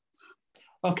 Yeah.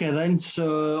 Okay, then.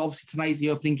 So obviously tonight's the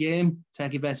opening game,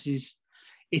 Turkey versus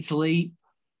Italy.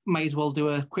 Might as well do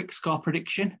a quick score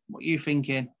prediction. What are you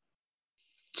thinking?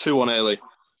 2-1 Italy.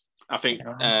 I think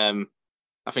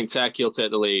Turkey will take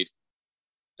the lead,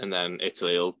 and then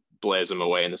Italy will blaze them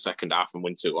away in the second half and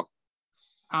win 2-1.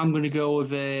 I'm going to go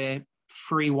with a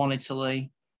 3-1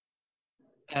 Italy.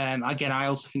 Again, I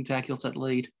also think Turkey will take the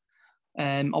lead.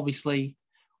 Obviously,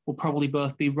 we'll probably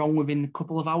both be wrong within a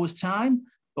couple of hours' time,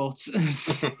 but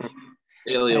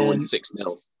Italy will win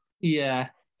 6-0. Yeah.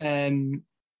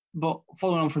 But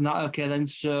following on from that, okay, then,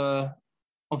 so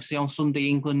obviously on Sunday,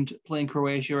 England playing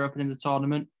Croatia, opening the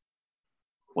tournament.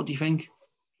 What do you think?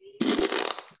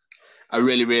 I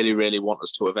really, really, really want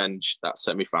us to avenge that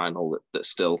semi-final that's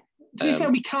still... To be fair,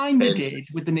 we kind of did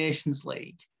with the Nations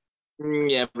League.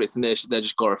 Yeah, but it's the nation. They're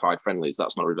just glorified friendlies.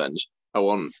 That's not revenge. I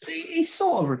want... It's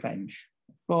sort of revenge.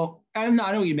 But I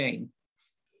know what you mean.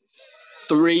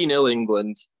 3-0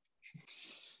 England.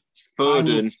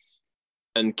 Foden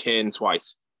and Kane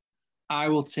twice. I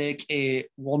will take a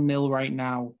 1-0 right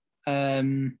now.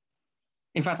 In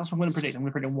fact, that's what I'm going to predict. I'm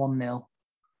going to predict 1-0.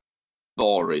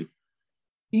 Boring.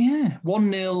 Yeah,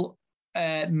 1-0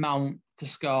 Mount to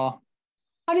score.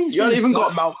 You haven't even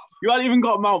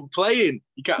got Mount playing.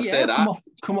 You can't say that.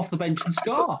 Come off the bench and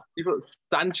score. You've got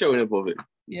Sancho in above it.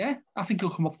 Yeah, I think he'll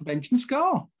come off the bench and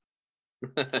score. All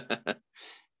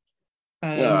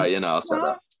right, I'll take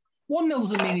that. 1-0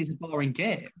 doesn't mean it's a boring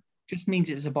game. It just means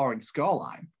it's a boring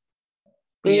scoreline.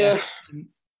 Yeah.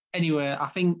 Anyway, I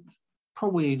think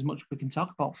probably as much as we can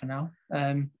talk about for now.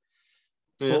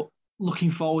 But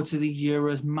looking forward to the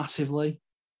Euros massively.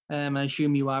 I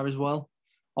assume you are as well.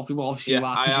 Obviously you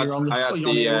are.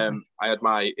 I had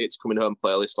my It's Coming Home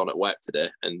playlist on at work today,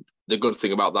 and the good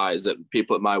thing about that is that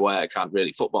people at my work aren't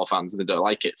really football fans and they don't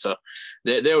like it, so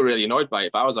they were really annoyed by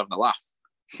it. But I was having a laugh.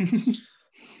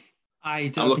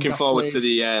 I'm looking forward to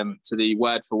the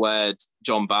word for word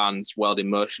John Barnes World in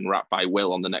Motion rap by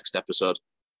Will on the next episode.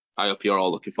 I hope you're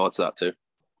all looking forward to that too.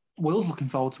 Will's looking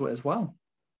forward to it as well.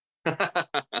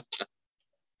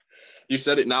 You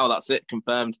said it now. That's it.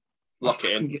 Confirmed. Lock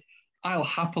it in. I'll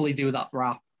happily do that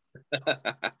rap.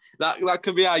 that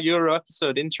could be our Euro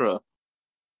episode intro.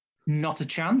 Not a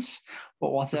chance, but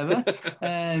whatever.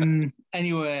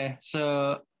 Anyway,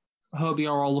 so hope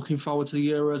you're all looking forward to the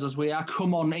Euros as we are.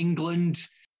 Come on, England.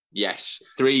 Yes,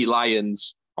 3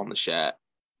 lions on the shirt.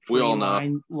 We all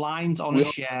know. Lines on a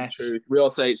shirt. We all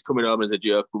say it's coming home as a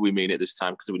joke, but we mean it this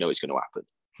time because we know it's going to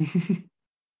happen.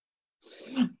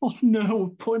 Oh no, we're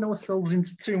putting ourselves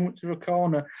into too much of a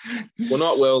corner. We're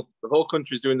not, Will. The whole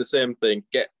country's doing the same thing.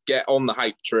 Get on the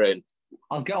hype train.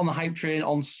 I'll get on the hype train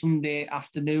on Sunday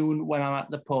afternoon when I'm at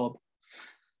the pub.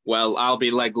 Well, I'll be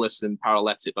legless and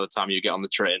paralytic by the time you get on the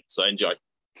train, so enjoy.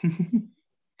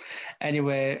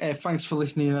 Anyway, thanks for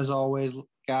listening as always,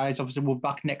 guys. Obviously, we're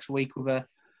back next week with a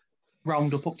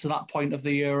roundup up to that point of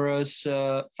the Euros.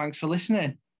 So thanks for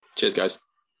listening. Cheers, guys.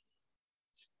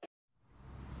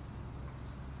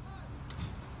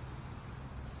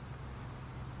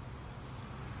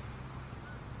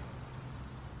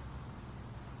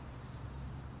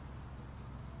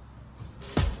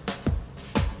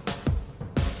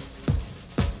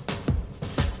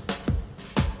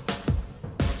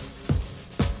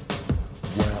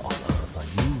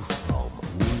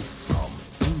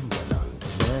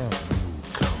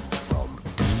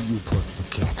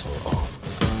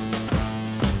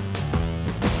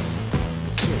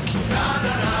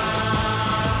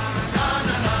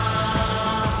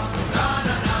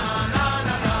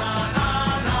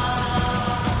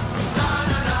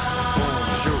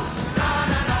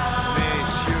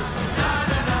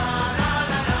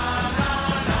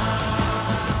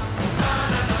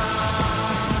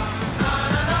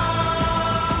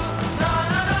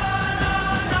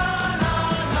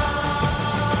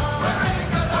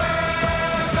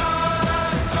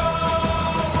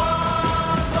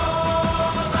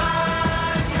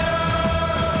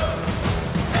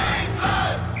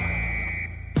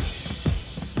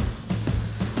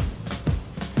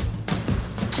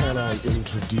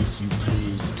 Introduce you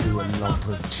please to a lump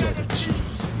of cheddar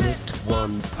cheese. Knit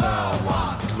one, power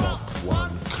one, drop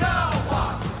one, cow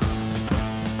one.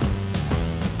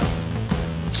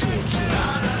 Kick it.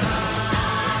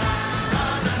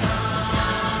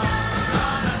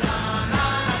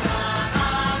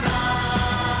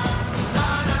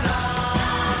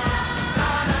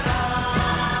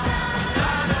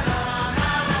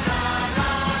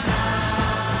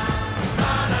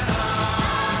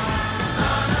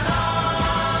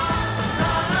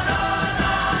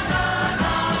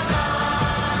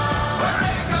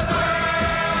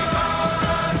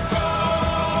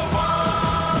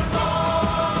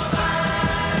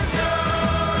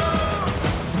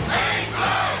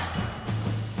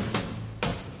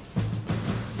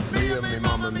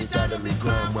 Me dad and me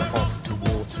gran were off to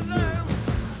Waterloo.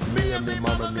 Me and me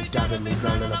mum and me dad and me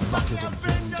gran and a bucket of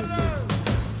Vindaloo.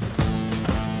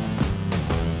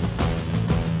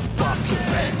 Bucket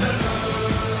Vindaloo,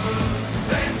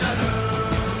 Vindaloo,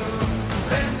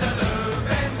 Vindaloo,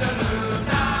 Vindaloo.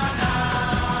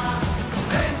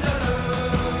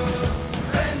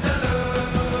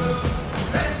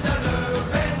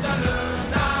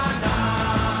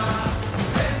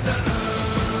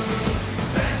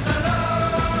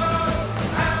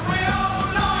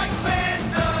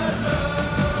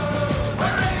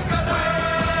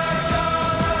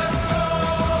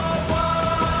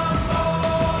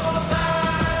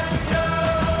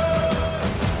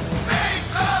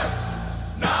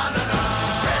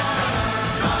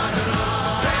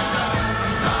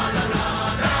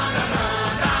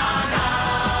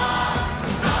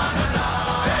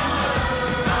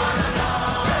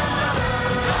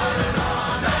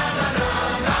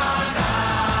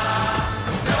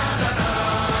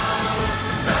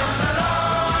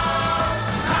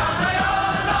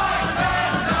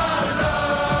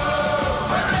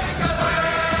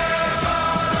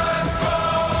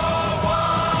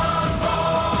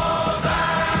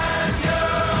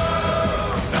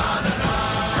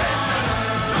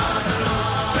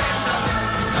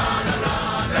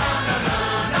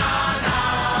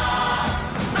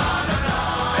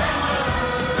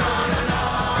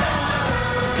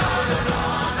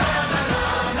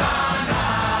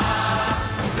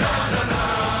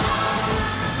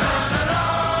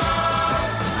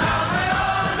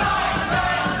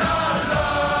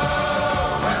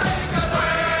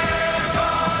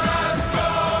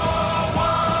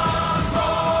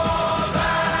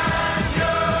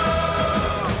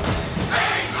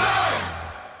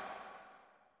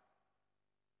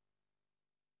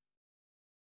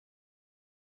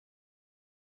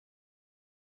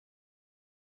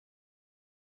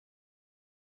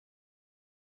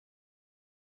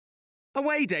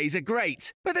 Away days are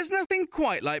great, but there's nothing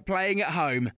quite like playing at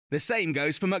home. The same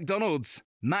goes for McDonald's.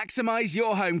 Maximise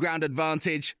your home ground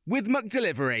advantage with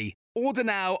McDelivery. Order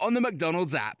now on the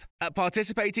McDonald's app. At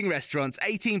participating restaurants,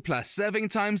 18 plus, serving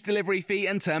times, delivery fee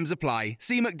and terms apply.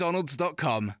 See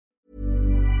mcdonalds.com.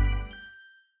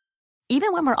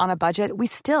 Even when we're on a budget, we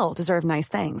still deserve nice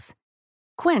things.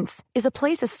 Quince is a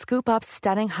place to scoop up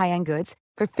stunning high-end goods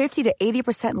for 50 to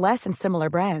 80% less than similar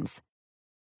brands.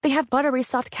 They have buttery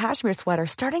soft cashmere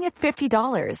sweaters starting at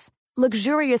 $50,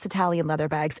 luxurious Italian leather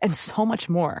bags, and so much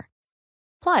more.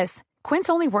 Plus, Quince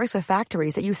only works with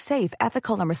factories that use safe,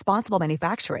 ethical, and responsible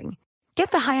manufacturing.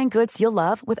 Get the high-end goods you'll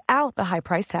love without the high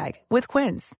price tag with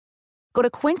Quince. Go to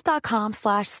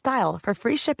quince.com/style for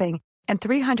free shipping and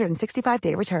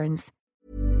 365-day returns.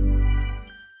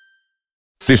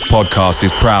 This podcast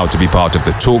is proud to be part of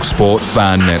the TalkSport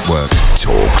Fan Network.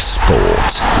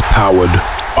 TalkSport.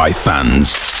 Powered by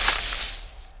fans.